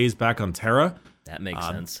in the days back on Terra. That makes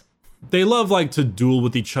sense. They love like to duel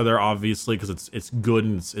with each other, obviously, because it's good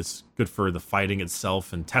and it's good for the fighting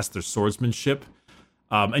itself and test their swordsmanship.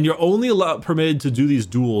 And you're only permitted to do these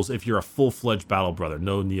duels if you're a full-fledged battle brother.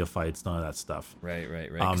 No neophytes, none of that stuff.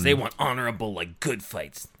 Right. Because they want honorable, like, good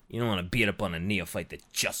fights. You don't want to beat up on a neophyte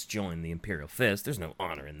that just joined the Imperial Fist. There's no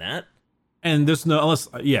honor in that. And there's no,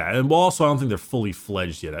 and also I don't think they're fully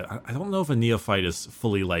fledged yet. I don't know if a neophyte is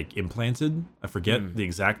fully like implanted. I forget the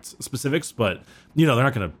exact specifics, but they're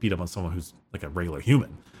not going to beat up on someone who's like a regular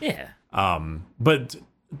human. Yeah. But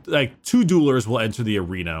like 2 duelers will enter the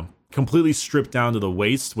arena, completely stripped down to the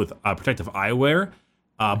waist with protective eyewear,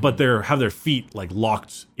 but they have their feet like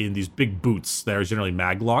locked in these big boots that are generally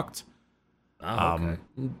mag locked. And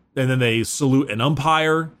then they salute an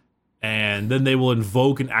umpire. And then they will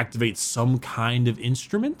invoke and activate some kind of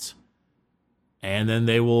instrument, and then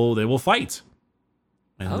they will fight.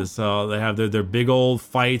 And they have their big old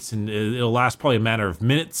fights, and it'll last probably a matter of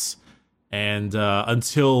minutes, and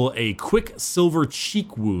until a quick silver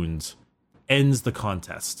cheek wound ends the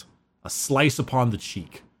contest, a slice upon the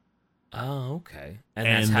cheek. Oh, okay. And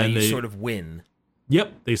that's how you sort of win.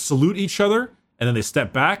 Yep, they salute each other. And then they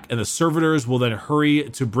step back, and the servitors will then hurry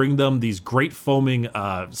to bring them these great foaming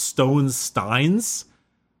stone steins.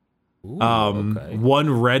 Ooh, okay. One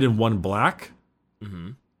red and one black.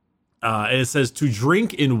 Mm-hmm. And it says to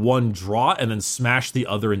drink in one draught and then smash the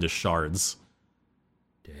other into shards.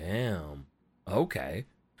 Damn. Okay.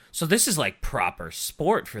 So this is like proper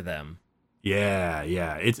sport for them. Yeah.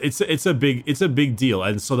 It's a big deal,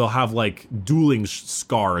 and so they'll have like dueling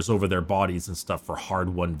scars over their bodies and stuff for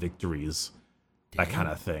hard-won victories. That kind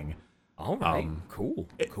of thing. All right, cool.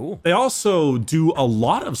 They also do a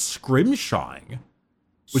lot of scrimshawing,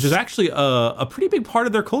 which is actually a pretty big part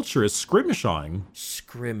of their culture, is scrimshawing.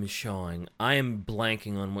 Scrimshawing. I am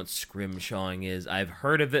blanking on what scrimshawing is. I've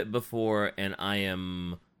heard of it before, and I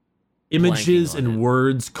am images and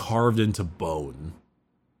words carved into bone.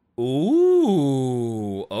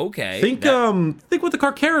 Ooh, okay. Think what the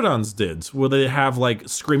Carcharodons did, where they have like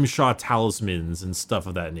scrimshaw talismans and stuff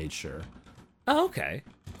of that nature. Oh, okay.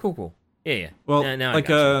 Cool. Yeah. Well, now like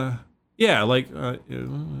here's a little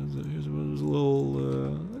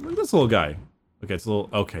look at this little guy. Okay, it's a little.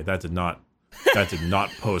 Okay, that did not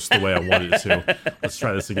post the way I wanted it to. Let's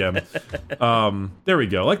try this again. There we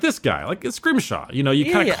go. Like this guy, like a scrimshaw.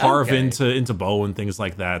 You kind of carve into bow and things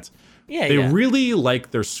like that. Yeah. They really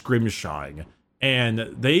like their scrimshawing,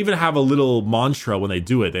 And they even have a little mantra when they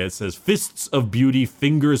do it. It says, "Fists of beauty,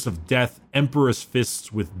 fingers of death, emperor's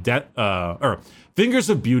fists with death." Or fingers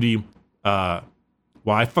of beauty. Well,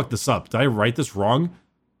 I fucked this up. Did I write this wrong?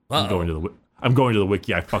 I'm going to the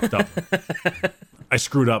wiki. I fucked up. I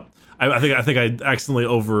screwed up. I think I accidentally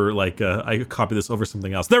I copied this over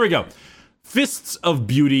something else. There we go. Fists of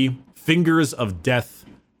beauty, fingers of death,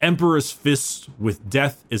 emperor's fists with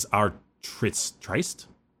death is our tryst. Tryst?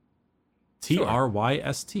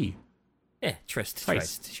 Tryst. Yeah,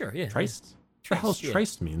 tryst. Sure, yeah. Tryst? What the hell does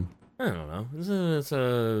tryst mean? I don't know. It's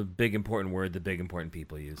a big important word that big important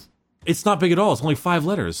people use. It's not big at all. It's only 5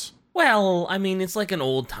 letters. Well, I mean, it's like an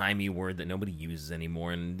old-timey word that nobody uses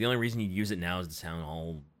anymore, and the only reason you use it now is to sound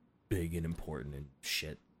all big and important and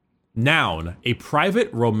shit. Noun, a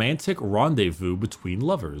private romantic rendezvous between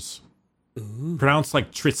lovers. Ooh. Pronounced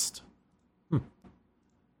like tryst.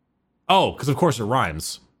 Oh, because of course it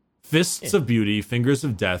rhymes. Fists of beauty, fingers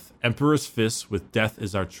of death, emperor's fists with death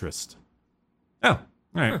is our tryst. Oh, all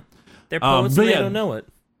right. Huh. They're poets and they don't know it.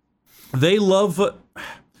 They love their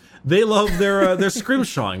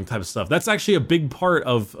scrimshawing type of stuff. That's actually a big part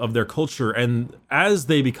of their culture. And as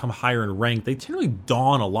they become higher in rank, they generally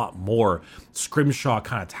don a lot more scrimshaw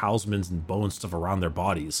kind of talismans and bone stuff around their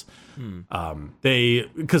bodies.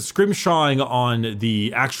 Because scrimshawing on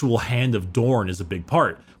the actual hand of Dorn is a big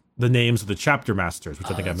part. The names of the chapter masters,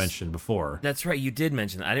 which I think I mentioned before. That's right, you did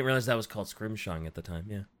mention that. I didn't realize that was called scrimshawing at the time,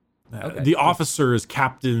 yeah. Okay. The officers,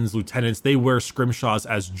 captains, lieutenants, they wear scrimshaws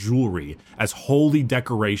as jewelry, as holy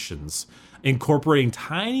decorations, incorporating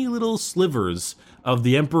tiny little slivers of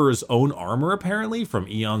the Emperor's own armor, apparently, from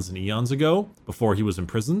eons and eons ago, before he was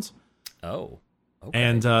imprisoned. Oh, okay.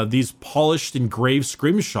 And these polished, engraved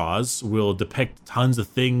scrimshaws will depict tons of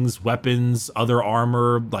things, weapons, other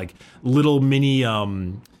armor, like little mini...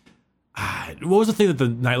 what was the thing that the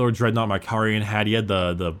Night Lord Dreadnought Makarian had? He had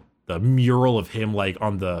the mural of him like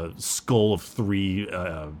on the skull of 3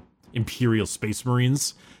 Imperial Space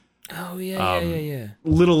Marines. Oh yeah.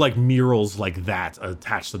 Little like murals like that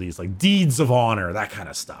attached to these, like deeds of honor, that kind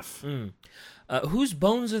of stuff. Whose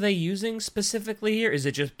bones are they using specifically here? Is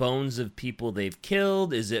it just bones of people they've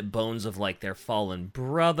killed? Is it bones of like their fallen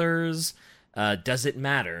brothers? Does it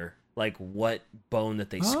matter like what bone that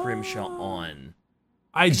they scrimshaw on?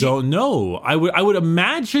 I don't know. I would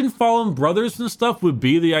imagine Fallen Brothers and stuff would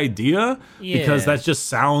be the idea, because that just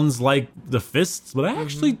sounds like the fists, but I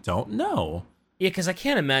actually don't know. Yeah, because I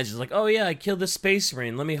can't imagine, like, oh yeah, I killed this Space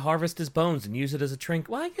Marine, let me harvest his bones and use it as a trinket.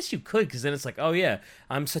 Well, I guess you could, because then it's like, oh yeah,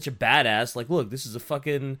 I'm such a badass, like, look, this is a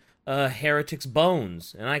fucking heretic's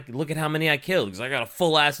bones, and look at how many I killed, because I got a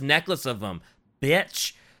full-ass necklace of them,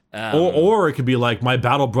 bitch. Or it could be like, my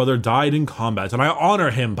battle brother died in combat, and I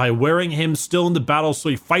honor him by wearing him still in the battle so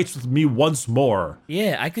he fights with me once more.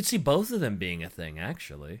 Yeah, I could see both of them being a thing,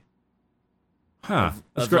 actually. Huh.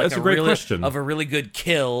 That's a great question. Of a really good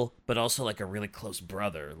kill, but also like a really close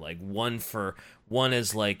brother. Like one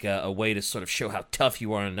is like a way to sort of show how tough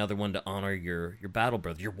you are, and another one to honor your battle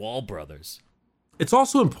brother, your wall brothers. It's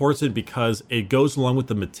also important because it goes along with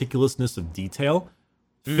the meticulousness of detail.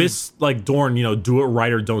 Fists like Dorn, do it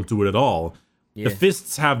right or don't do it at all. Yeah. The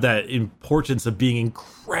fists have that importance of being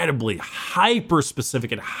incredibly hyper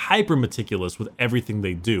specific and hyper meticulous with everything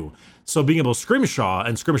they do. So being able to scrimshaw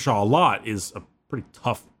and scrimshaw a lot is a pretty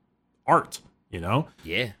tough art, Yeah.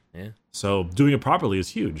 So doing it properly is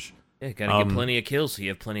huge. Yeah, gotta get plenty of kills so you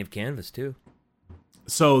have plenty of canvas too.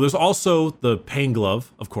 So there's also the Pain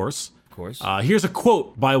Glove, of course. Here's a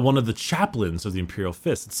quote by one of the chaplains of the Imperial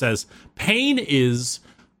Fist. It says, "Pain is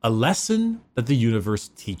a lesson that the universe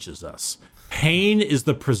teaches us. Pain is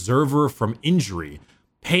the preserver from injury.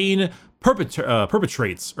 Pain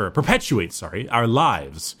perpetuates our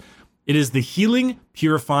lives. It is the healing,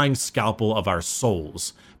 purifying scalpel of our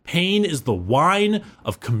souls. Pain is the wine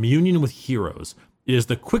of communion with heroes. It is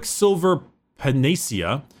the quicksilver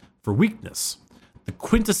panacea for weakness, the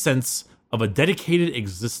quintessence of a dedicated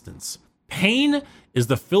existence. Pain is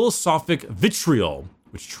the philosophic vitriol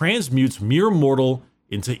which transmutes mere mortal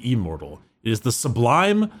into immortal. It is the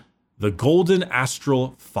sublime, the golden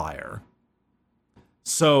astral fire."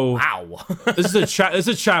 So, wow, this is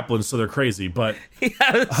a chaplain, so they're crazy. But yeah,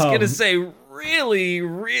 I was gonna say, really,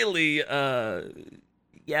 they're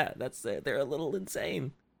a little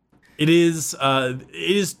insane. It is a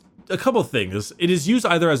couple things. It is used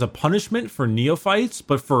either as a punishment for neophytes,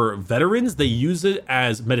 but for veterans, they use it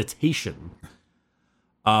as meditation.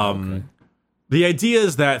 Okay. The idea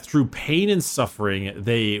is that through pain and suffering,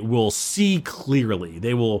 they will see clearly.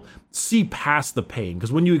 They will see past the pain.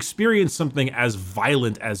 Because when you experience something as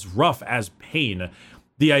violent, as rough as pain,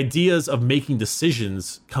 the ideas of making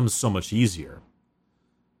decisions comes so much easier.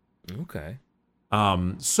 Okay.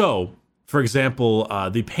 So, for example,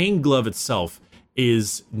 the pain glove itself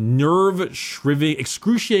is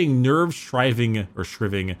excruciating nerve shriving or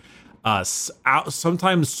shriving,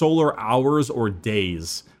 sometimes solar hours or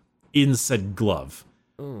days in said glove.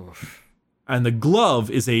 Oof. And the glove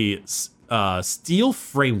is a steel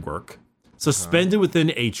framework suspended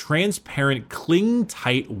within a transparent,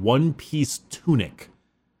 cling-tight one-piece tunic,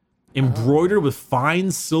 embroidered with fine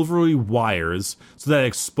silvery wires so that it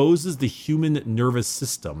exposes the human nervous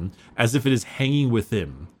system as if it is hanging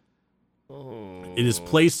within. It is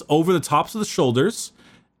placed over the tops of the shoulders,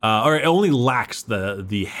 or it only lacks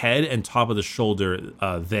the head and top of the shoulder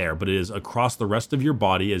there, but it is across the rest of your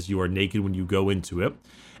body as you are naked when you go into it.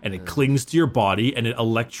 And it clings to your body, and it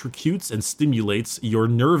electrocutes and stimulates your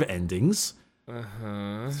nerve endings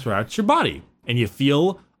throughout your body. And you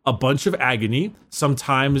feel a bunch of agony.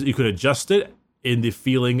 Sometimes you could adjust it in the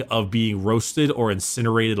feeling of being roasted or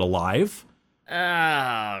incinerated alive.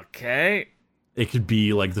 Okay. It could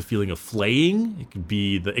be like the feeling of flaying. It could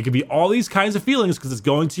be all these kinds of feelings because it's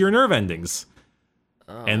going to your nerve endings.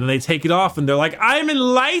 Oh. And then they take it off, and they're like, "I'm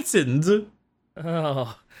enlightened."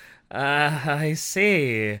 Oh. I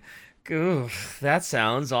see. Oof, that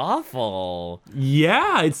sounds awful.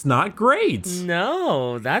 Yeah, it's not great.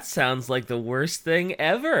 No, that sounds like the worst thing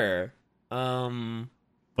ever.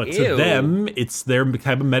 But to them, it's their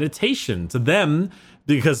type of meditation. To them,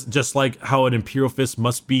 because just like how an Imperial Fist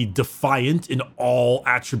must be defiant in all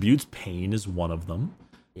attributes, pain is one of them.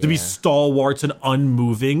 Yeah. To be stalwart and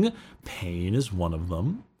unmoving, pain is one of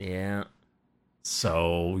them. Yeah.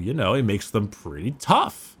 So, it makes them pretty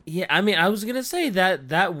tough. Yeah, I mean, I was going to say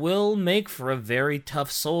that will make for a very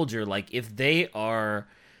tough soldier. Like, if they are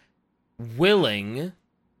willing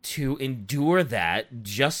to endure that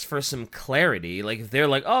just for some clarity, like, if they're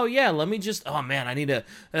like, oh, yeah, let me just, oh, man, I need a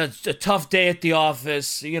tough day at the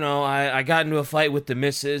office. I got into a fight with the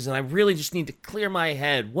missus, and I really just need to clear my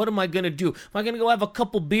head. What am I going to do? Am I going to go have a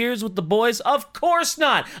couple beers with the boys? Of course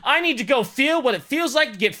not. I need to go feel what it feels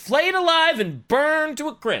like to get flayed alive and burned to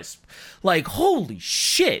a crisp. Like, holy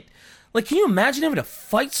shit. Like, can you imagine having to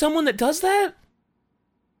fight someone that does that?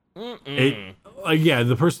 Yeah,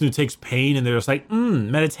 the person who takes pain and they're just like,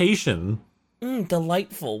 meditation.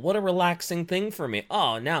 Delightful. What a relaxing thing for me.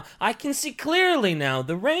 Oh, now I can see clearly now.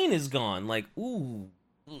 The rain is gone. Like, ooh.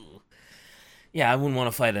 Yeah, I would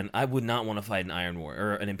not want to fight an Iron Warrior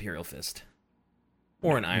or an Imperial Fist.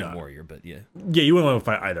 Or an Iron Warrior, but yeah. Yeah, you wouldn't want to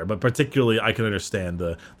fight either, but particularly I can understand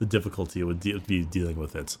the difficulty it would be dealing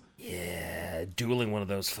with it. Yeah, dueling one of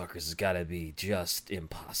those fuckers has got to be just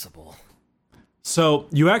impossible. So,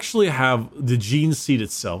 you actually have the gene seed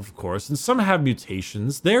itself, of course, and some have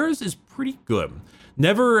mutations. Theirs is pretty good.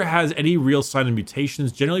 Never has any real sign of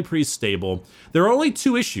mutations, generally pretty stable. There are only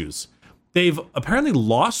two issues. They've apparently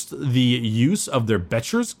lost the use of their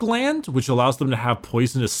Becher's gland, which allows them to have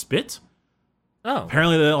poisonous spit. Oh.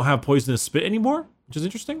 Apparently they don't have poisonous spit anymore, which is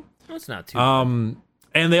interesting. That's not too bad.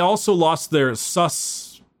 And they also lost their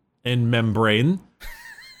sus in membrane,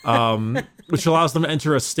 which allows them to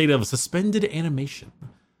enter a state of suspended animation,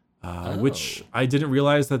 which I didn't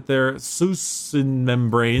realize that their sus in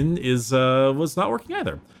membrane was not working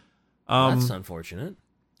either. That's unfortunate.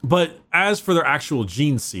 But as for their actual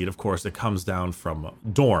gene seed, of course, it comes down from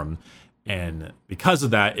Dorm. And because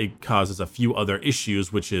of that, it causes a few other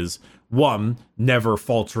issues, which is, one, never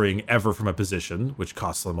faltering ever from a position, which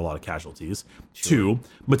costs them a lot of casualties. Sure. 2,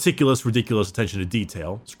 meticulous, ridiculous attention to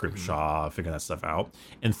detail, Scrimshaw, figuring that stuff out.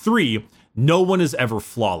 And 3, no one is ever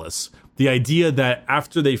flawless. The idea that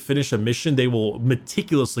after they finish a mission, they will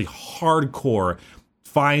meticulously, hardcore,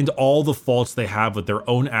 find all the faults they have with their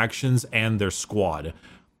own actions and their squad,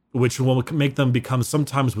 which will make them become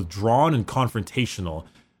sometimes withdrawn and confrontational.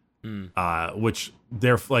 Which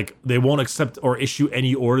they're like, they won't accept or issue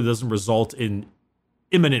any order that doesn't result in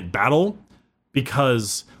imminent battle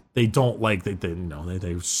because they don't like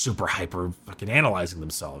they're super hyper fucking analyzing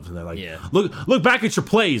themselves, and they're like, look back at your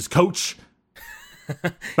plays, coach.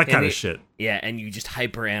 That kind of shit. Yeah, and you just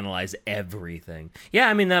hyper analyze everything. Yeah,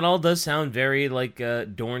 I mean that all does sound very like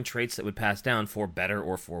Dorn traits that would pass down for better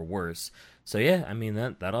or for worse. So yeah, I mean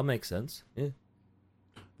that all makes sense. Yeah.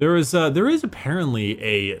 There is apparently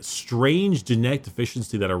a strange genetic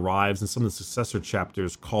deficiency that arrives in some of the successor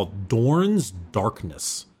chapters called Dorn's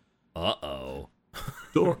Darkness. Uh-oh.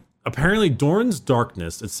 Apparently, Dorn's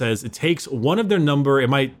Darkness, it says it takes one of their number, it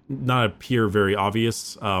might not appear very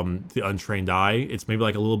obvious, the untrained eye. It's maybe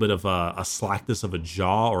like a little bit of a slackness of a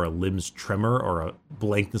jaw or a limb's tremor or a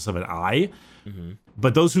blankness of an eye. Mm-hmm.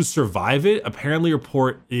 But those who survive it apparently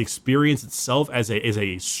report the experience itself as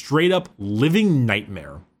a straight-up living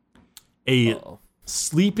nightmare. A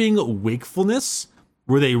sleeping wakefulness,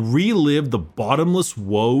 where they relive the bottomless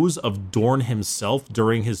woes of Dorn himself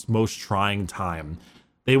during his most trying time.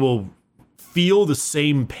 They will feel the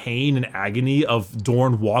same pain and agony of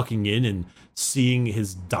Dorn walking in and seeing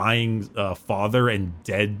his dying father and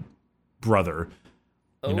dead brother.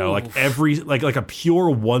 You know, like like a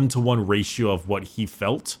pure 1-to-1 ratio of what he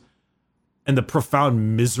felt and the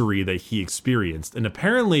profound misery that he experienced. And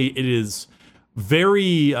apparently it is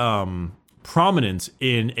very prominent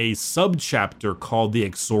in a subchapter called the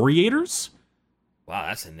Exoriators. Wow,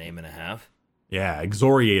 that's a name and a half. Yeah,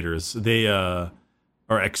 Exoriators. They or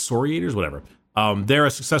Exoriators, whatever. They're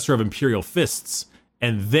a successor of Imperial Fists,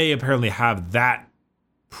 and they apparently have that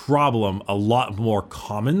problem a lot more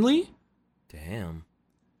commonly. Damn.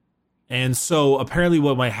 And so apparently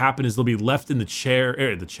what might happen is they'll be left in the care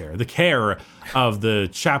of the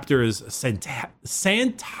chapter's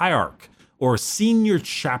Santiarch, or senior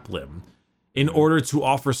chaplain, in order to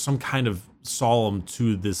offer some kind of solemn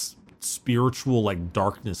to this spiritual like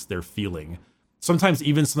darkness they're feeling. Sometimes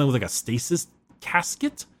even something with like a stasis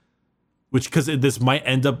casket, which because this might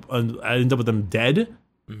end up with them dead,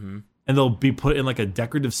 and they'll be put in like a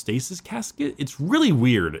decorative stasis casket. It's really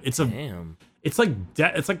weird. Damn. It's like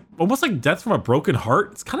it's like almost like death from a broken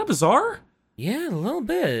heart. It's kind of bizarre. Yeah, a little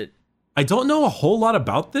bit. I don't know a whole lot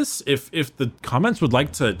about this. If the comments would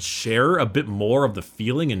like to share a bit more of the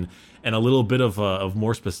feeling and a little bit of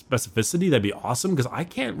more specificity, that'd be awesome, because I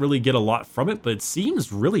can't really get a lot from it, but it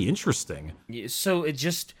seems really interesting. So it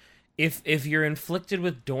just, if you're inflicted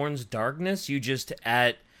with Dorn's darkness, you just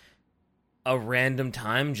at a random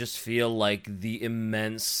time just feel like the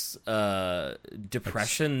immense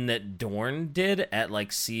depression that Dorn did at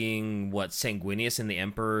like seeing what Sanguinius and the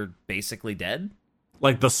Emperor basically dead.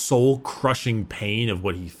 Like the soul-crushing pain of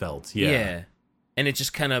what he felt, yeah. And it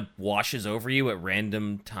just kind of washes over you at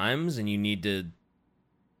random times, and you need to...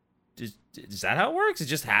 Is that how it works? It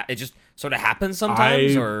just sort of happens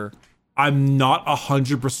sometimes, or... I'm not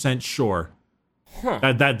 100% sure.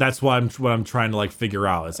 Huh. That's what I'm trying to like figure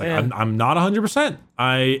out. It's like I'm not 100%.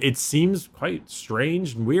 It seems quite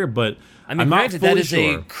strange and weird, but I mean, I'm not granted, fully that is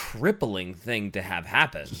sure. a crippling thing to have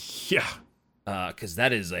happen. Yeah. Because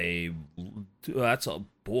that is that's a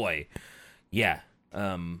boy. Yeah.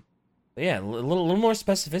 Yeah, a little more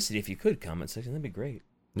specificity if you could, comment section. That'd be great.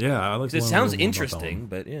 Yeah, I like. It sounds interesting,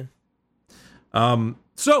 but yeah.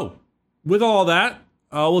 So with all that,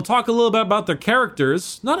 we'll talk a little bit about their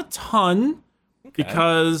characters. Not a ton,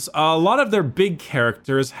 because a lot of their big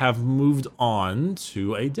characters have moved on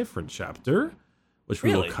to a different chapter, which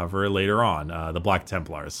we will cover later on. The Black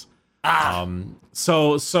Templars.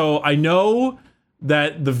 So I know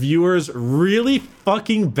that the viewers really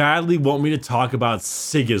fucking badly want me to talk about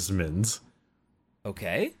Sigismund.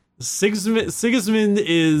 Okay. Sigismund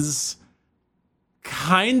is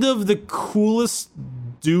kind of the coolest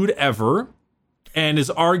dude ever, and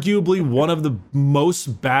is arguably one of the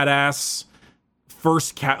most badass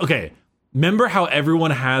first Okay, remember how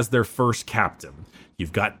everyone has their first captain?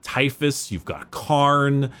 You've got Typhus, you've got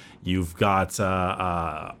Karn, you've got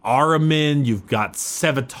Aramin, you've got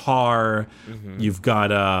Sevatar, you've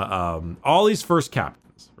got all these first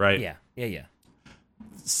captains, right? Yeah.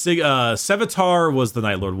 Sevatar was the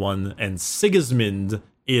Night Lord one, and Sigismund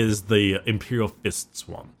is the Imperial Fists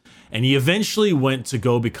one. And he eventually went to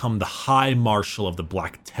go become the High Marshal of the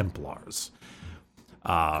Black Templars.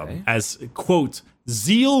 As, quote,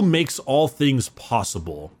 zeal makes all things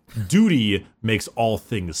possible. Duty makes all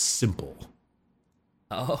things simple.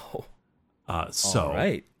 Oh.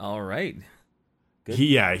 So. All right. Good.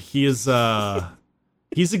 He is,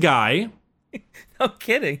 he's a guy. No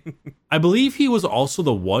kidding. I believe he was also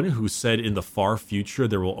the one who said in the far future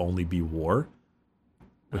there will only be war.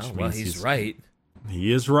 Which means he's right.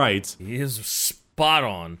 He is right. He is spot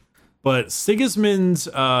on. But Sigismund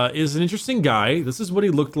is an interesting guy. This is what he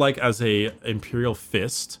looked like as a Imperial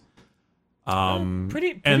Fist.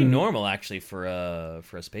 Pretty normal actually for a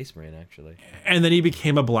Space Marine actually. And then he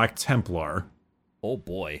became a Black Templar. Oh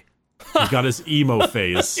boy. He got his emo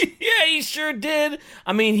phase. Yeah, he sure did.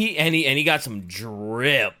 I mean, he got some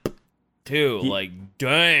drip too. Like,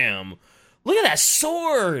 damn. Look at that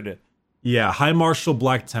sword. Yeah, High Marshal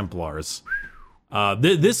Black Templars.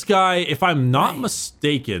 This guy, if I'm not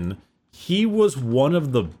mistaken, he was one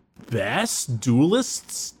of the best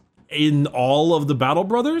duelists in all of the Battle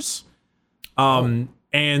Brothers. And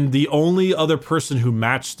the only other person who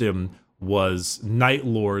matched him was Night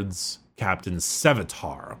Lord's Captain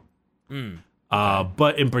Sevatar.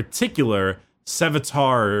 But in particular,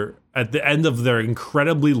 Sevatar, at the end of their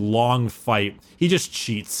incredibly long fight, he just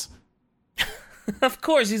cheats. Of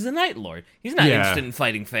course, he's the Night Lord. He's not interested in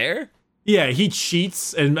fighting fair. Yeah, he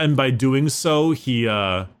cheats, and by doing so, he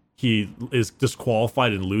is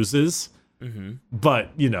disqualified and loses. Mm-hmm.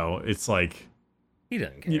 But it's like he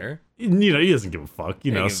doesn't care. He doesn't give a fuck.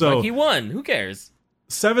 So he won. Who cares?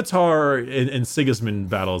 Sevatar and Sigismund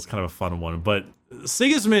battle is kind of a fun one, but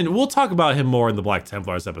Sigismund, we'll talk about him more in the Black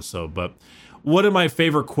Templars episode. But one of my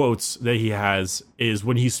favorite quotes that he has is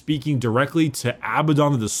when he's speaking directly to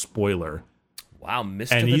Abaddon the Despoiler. Wow,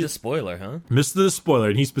 Mr. the Despoiler, huh? Mr. the Despoiler,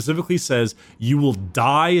 and he specifically says, "You will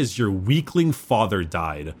die as your weakling father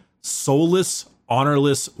died, soulless,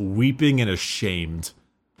 honorless, weeping, and ashamed."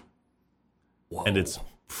 Whoa. And it's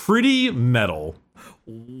pretty metal.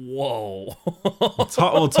 Whoa.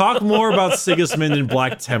 We'll talk more about Sigismund and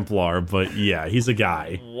Black Templar, but yeah, he's a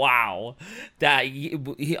guy. Wow.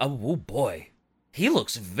 Oh boy. He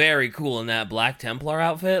looks very cool in that Black Templar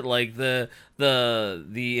outfit. Like the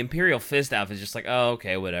Imperial Fist outfit is just like, oh,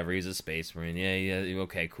 okay, whatever. He's a space marine. Yeah,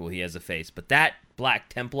 okay, cool. He has a face. But that Black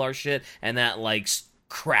Templar shit and that like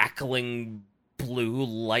crackling blue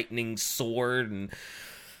lightning sword and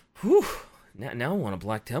whew. Now I want a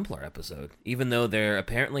Black Templar episode, even though they're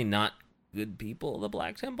apparently not good people, the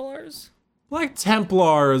Black Templars. Black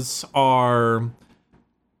Templars are...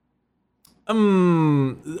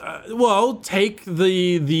 well, take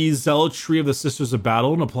the zealotry of the Sisters of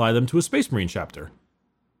Battle and apply them to a Space Marine chapter.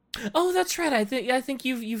 Oh, that's right. I think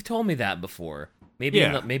you've told me that before. Maybe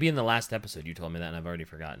in the last episode you told me that, and I've already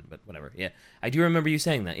forgotten. But whatever. Yeah, I do remember you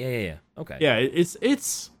saying that. Yeah. Okay. Yeah,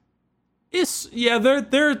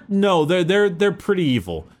 they're pretty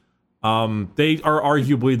evil. They are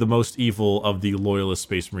arguably the most evil of the Loyalist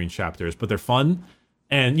Space Marine chapters, but they're fun.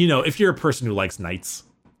 And if you're a person who likes knights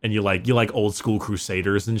and you like old school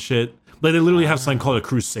Crusaders and shit, like they literally have something called a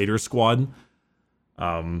Crusader Squad.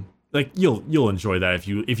 Like you'll enjoy that if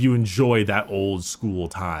you enjoy that old school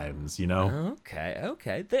times,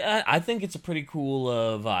 Okay. I think it's a pretty cool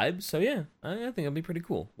vibe. So yeah, I think it'll be pretty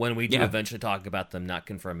cool when we do eventually talk about them not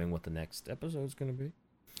confirming what the next episode is going to be.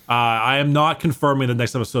 I am not confirming the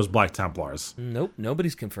next episode is Black Templars. Nope,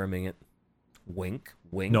 nobody's confirming it. Wink,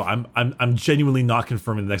 wink. No, I'm genuinely not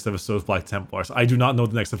confirming the next episode is Black Templars. I do not know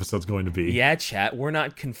what the next episode's going to be. Yeah, chat, we're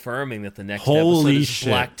not confirming that the next episode is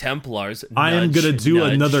Black Templars. I am gonna do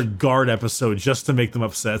another Guard episode just to make them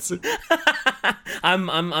upset.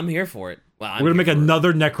 I'm here for it. Well, we're gonna make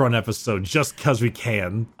another Necron episode just because we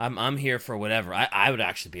can. I'm here for whatever. I would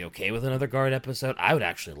actually be okay with another Guard episode. I would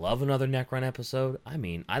actually love another Necron episode. I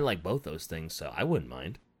mean, I like both those things, so I wouldn't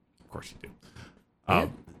mind. Of course you do. Yeah.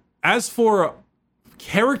 As for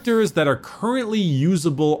characters that are currently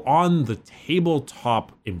usable on the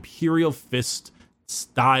tabletop Imperial Fist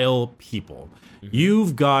style people,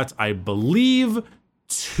 you've got, I believe,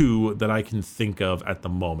 2 that I can think of at the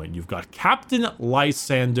moment. You've got Captain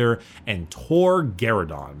Lysander and Tor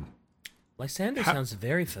Garadon. Lysander sounds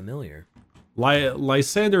very familiar.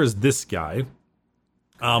 Lysander is this guy.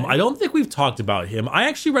 I don't think we've talked about him. I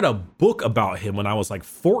actually read a book about him when I was like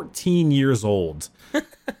 14 years old.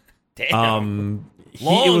 Damn.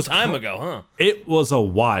 Long time ago, huh? It was a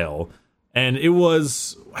while. And it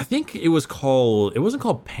wasn't called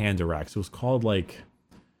Pandarax. It was called like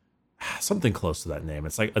something close to that name.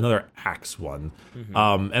 It's like another Axe one.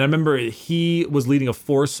 And I remember he was leading a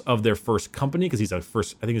force of their first company because he's a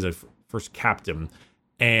first captain,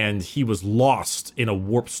 and he was lost in a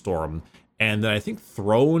warp storm. And then I think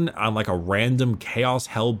thrown on like a random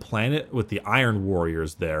chaos-held planet with the Iron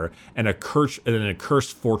Warriors there, and a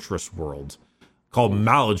cursed fortress world called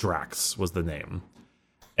Maladrax was the name.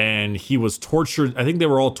 And he was tortured. I think they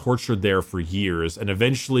were all tortured there for years. And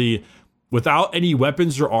eventually, without any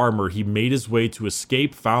weapons or armor, he made his way to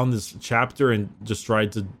escape, found this chapter, and just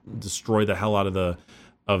tried to destroy the hell out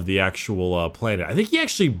of the actual planet. I think he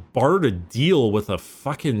actually bartered a deal with a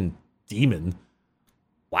fucking demon.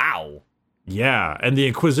 Wow. Yeah, and the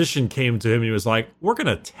Inquisition came to him and he was like, "We're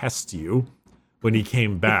gonna test you." When he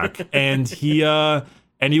came back, and he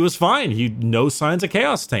was fine. He no signs of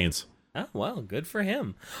chaos taints. Oh, well, good for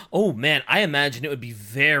him. Oh man, I imagine it would be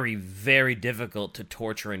very, very difficult to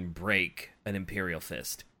torture and break an Imperial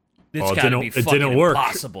Fist. It's gotta be fucking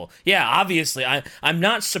impossible. Yeah, obviously. I'm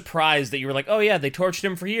not surprised that you were like, oh yeah, they tortured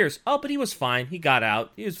him for years. Oh, but he was fine. He got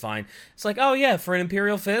out. He was fine. It's like, oh yeah, for an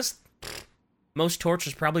Imperial Fist, most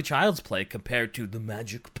torture's probably child's play compared to the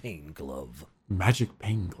Magic Pain Glove. Magic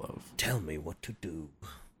Pain Glove. Tell me what to do.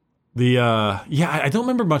 I don't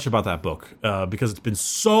remember much about that book because it's been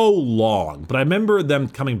so long. But I remember them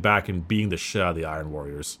coming back and beating the shit out of the Iron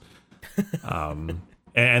Warriors. And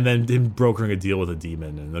then him brokering a deal with a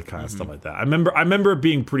demon and that kind of stuff like that. I remember it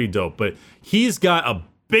being pretty dope. But he's got a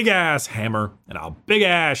big ass hammer and a big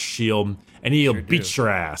ass shield, and he'll beat your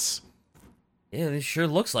ass. Yeah, it sure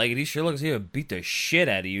looks like it. He sure looks like he would beat the shit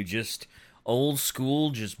out of you. Just old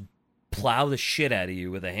school, just plow the shit out of you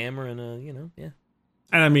with a hammer and yeah.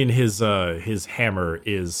 And I mean, his hammer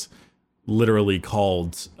is literally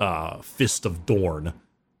called Fist of Dorn.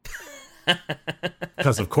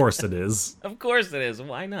 Because of course it is. Of course it is.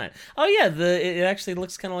 Why not? Oh yeah, it actually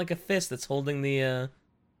looks kind of like a fist that's holding the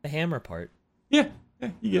hammer part. Yeah,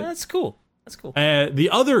 you get it. That's cool. That's cool. The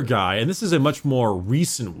other guy, and this is a much more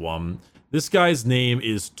recent one. This guy's name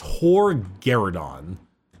is Tor Garradon.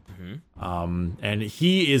 Mm-hmm. And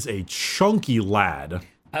he is a chunky lad.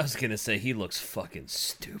 I was gonna say he looks fucking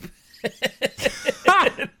stupid.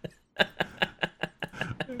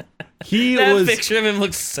 That picture of him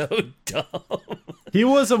looks so dumb. He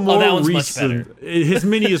was a more recent. His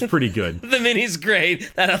mini is pretty good. The mini's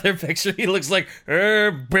great. That other picture, he looks like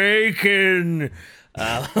bacon.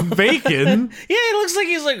 Bacon? Yeah, it looks like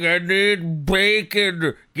he's like, I need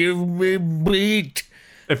bacon. Give me meat.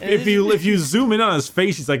 If you zoom in on his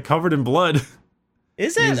face, he's like covered in blood.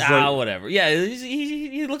 Is it? Whatever. Yeah,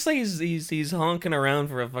 he looks like he's honking around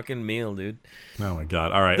for a fucking meal, dude. Oh my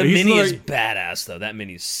god! All right, the mini is badass though. That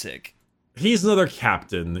mini's sick. He's another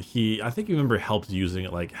captain. I think you remember helped using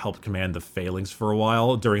it, like helped command the Phalanx for a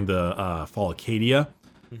while during the Fall Acadia,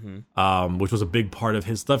 which was a big part of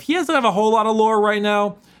his stuff. He doesn't have a whole lot of lore right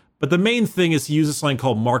now, but the main thing is he uses something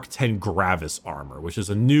called Mark 10 Gravis armor, which is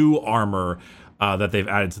a new armor that they've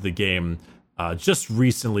added to the game just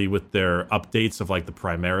recently with their updates of like the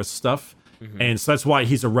Primaris stuff. And so that's why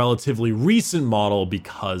he's a relatively recent model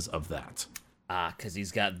because of that. Because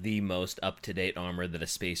he's got the most up-to-date armor that a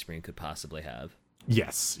Space Marine could possibly have.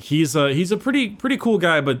 Yes, he's a pretty cool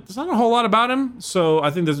guy, but there's not a whole lot about him. So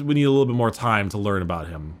I think we need a little bit more time to learn about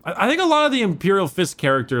him. I think a lot of the Imperial Fist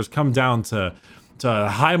characters come down to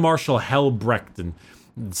High Marshal Helbrecht and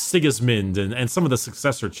Sigismund and some of the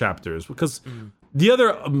successor chapters, because the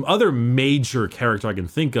other major character I can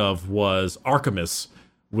think of was Arcamus,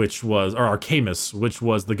 Arcamus, which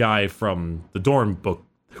was the guy from the Dorn book,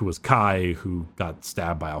 who was Kai, who got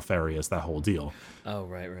stabbed by Alfarius, that whole deal. Oh,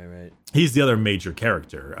 right. He's the other major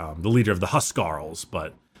character, the leader of the Huskarls,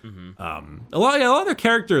 but a lot of other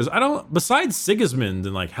characters, besides Sigismund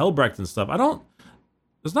and like Helbrecht and stuff,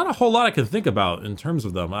 there's not a whole lot I can think about in terms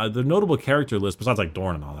of them. The notable character list, besides like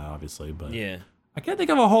Dorn and all that, obviously, but yeah, I can't think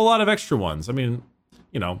of a whole lot of extra ones. I mean,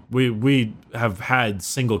 we have had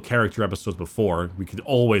single character episodes before. We could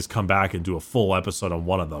always come back and do a full episode on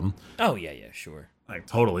one of them. Oh, yeah, sure. Like,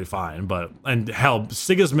 totally fine. And hell,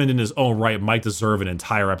 Sigismund in his own right might deserve an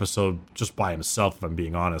entire episode just by himself, if I'm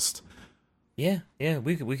being honest. Yeah,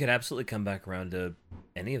 we could absolutely come back around to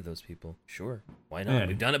any of those people. Sure, why not? Yeah.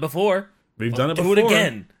 We've done it before. Do it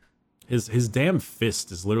again. His damn fist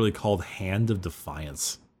is literally called Hand of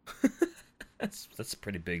Defiance. That's a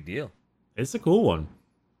pretty big deal. It's a cool one.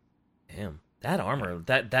 Damn. That armor,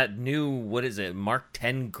 that new, what is it, Mark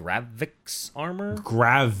 10 Gravis armor?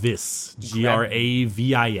 Gravis.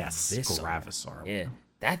 Gravis. Gravis armor. Yeah,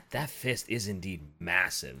 that fist is indeed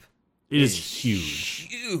massive. It is huge.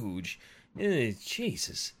 Huge.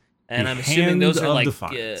 Jesus. And I'm assuming those are like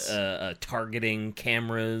targeting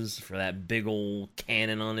cameras for that big old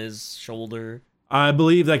cannon on his shoulder. I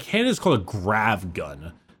believe that cannon is called a grav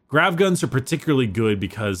gun. Grav guns are particularly good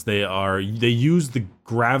because they use the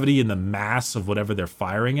gravity and the mass of whatever they're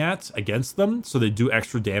firing at against them, so they do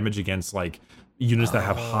extra damage against like units that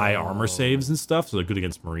have high armor saves and stuff. So they're good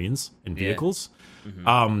against Marines and vehicles.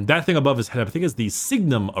 Yeah. That thing above his head, I think, is the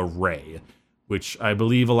Signum Array, which I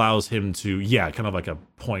believe allows him to, kind of like a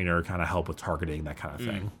pointer, kind of help with targeting, that kind of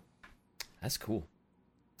thing. That's cool.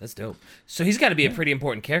 That's dope. So he's got to be a pretty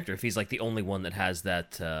important character if he's like the only one that has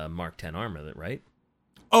that Mark 10 armor, right?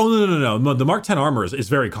 Oh, no. The Mark 10 armor is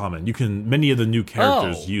very common. Many of the new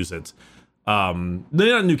characters use it. They're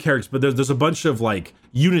not new characters, but there's a bunch of like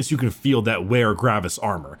units you can field that wear Gravis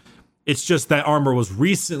armor. It's just that armor was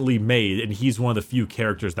recently made, and he's one of the few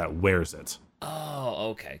characters that wears it.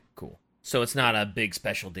 Oh, okay, cool. So it's not a big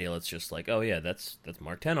special deal. It's just like, oh yeah, that's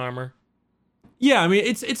Mark 10 armor. Yeah, I mean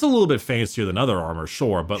it's a little bit fancier than other armor,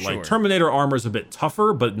 sure, but like Terminator armor is a bit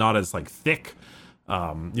tougher, but not as like thick.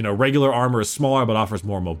 Regular armor is smaller, but offers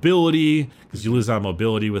more mobility because you lose out on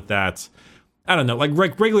mobility with that. I don't know, like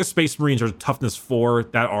regular Space Marines are toughness 4.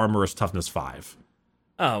 That armor is toughness 5.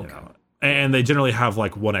 Oh, okay. And they generally have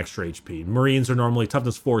like 1 extra HP. Marines are normally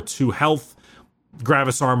toughness 4, 2 health.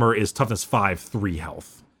 Gravis armor is toughness 5, 3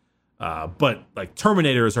 health. But like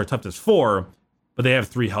Terminators are toughness 4, but they have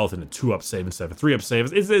 3 health and a 2-up save instead of a 3-up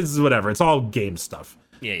save. It's whatever. It's all game stuff.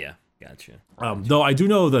 Yeah. Gotcha. Though I do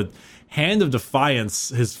know that Hand of Defiance,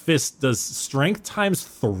 his fist does strength times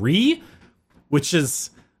 3, which is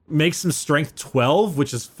makes him strength 12,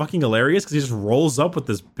 which is fucking hilarious because he just rolls up with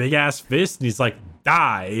this big ass fist and he's like,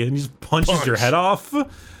 die, and he just punches your head off. Damn.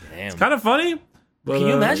 It's kind of funny. But, can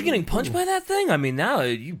you imagine getting punched by that thing? I mean, now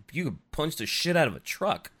you could punch the shit out of a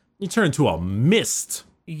truck. You turn into a mist.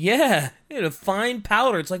 Yeah, a fine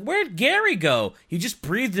powder. It's like, where'd Gary go? He just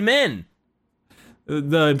breathed him in.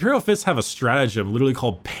 The Imperial Fists have a stratagem literally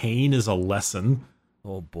called Pain is a Lesson.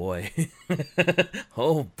 Oh boy.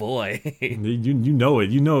 Oh boy. You know it.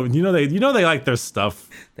 You know they like their stuff.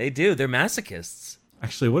 They do. They're masochists.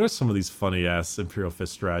 Actually, what are some of these funny ass Imperial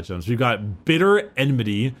Fist stratagems? We've got Bitter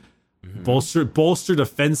Enmity, bolster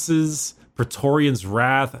defenses, Praetorian's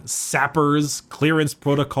Wrath, Sappers, Clearance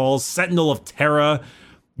Protocols, Sentinel of Terra,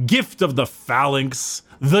 Gift of the Phalanx,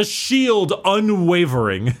 the Shield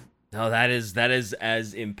Unwavering. No, that is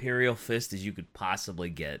as Imperial Fist as you could possibly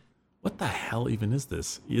get. What the hell even is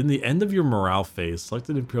this? In the end of your morale phase, select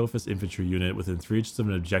an Imperial Fist infantry unit within 3 inches of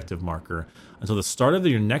an objective marker. Until the start of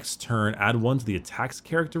your next turn, add 1 to the attack's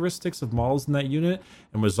characteristics of models in that unit,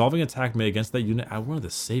 and resolving attack made against that unit, add 1 to the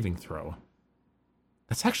saving throw.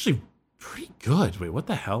 That's actually pretty good. Wait, what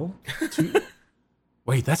the hell?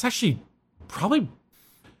 Wait, that's actually probably...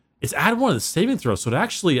 It's add 1 to the saving throw, so it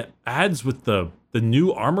actually adds with the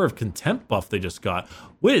new Armor of Contempt buff they just got.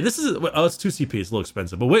 Wait, this is... Oh, it's 2 CP. It's a little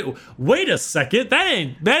expensive. But wait a second. That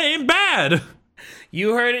ain't bad.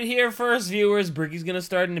 You heard it here first, viewers. Bricky's gonna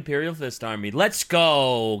start an Imperial Fist army. Let's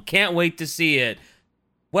go. Can't wait to see it.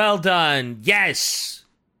 Well done. Yes.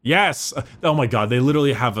 Yes. Oh my god, they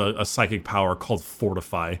literally have a psychic power called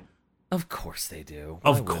Fortify. Of course they do.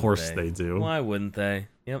 Of course they do. Why wouldn't they?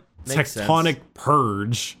 Yep. Tectonic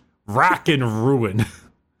Purge. Rack and Ruin.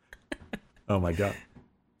 Oh my god.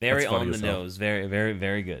 Very on the nose. Very, very,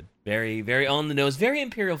 very good. Very, very on the nose. Very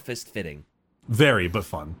Imperial Fist fitting. Very, but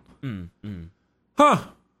fun. Huh.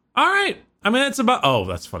 All right. I mean, it's about... Oh,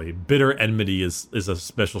 that's funny. Bitter Enmity is a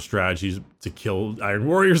special strategy to kill Iron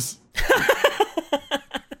Warriors.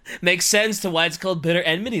 Makes sense to why it's called Bitter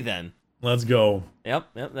Enmity then. Let's go. Yep,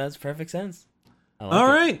 that's perfect sense. All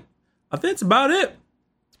right. I think it's about it.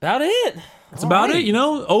 It's about it. It's about it, you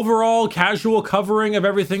know, overall casual covering of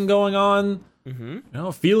everything going on. You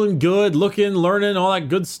know, feeling good, looking, learning, all that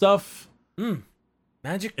good stuff.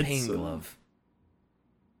 Magic Pain Glove.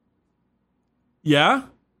 Yeah?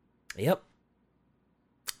 Yep.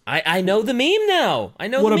 I know the meme now. I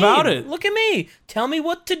know what the meme. What about it? Look at me. Tell me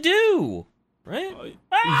what to do. Right?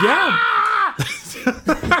 Yeah.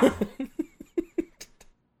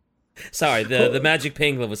 Sorry, the Magic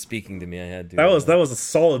Pain Glove was speaking to me. I had to. That was a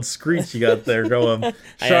solid screech you got there going.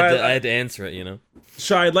 I had to answer it, you know.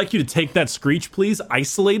 Shy, I'd like you to take that screech, please,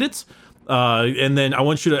 isolate it, and then I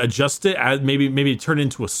want you to adjust it, maybe turn it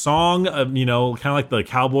into a song, you know, kind of like the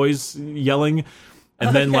Cowboys yelling,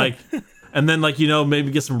 and then you know, maybe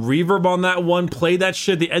get some reverb on that one, play that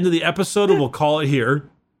shit at the end of the episode, and we'll call it here.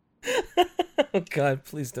 Oh God,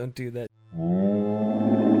 please don't do that.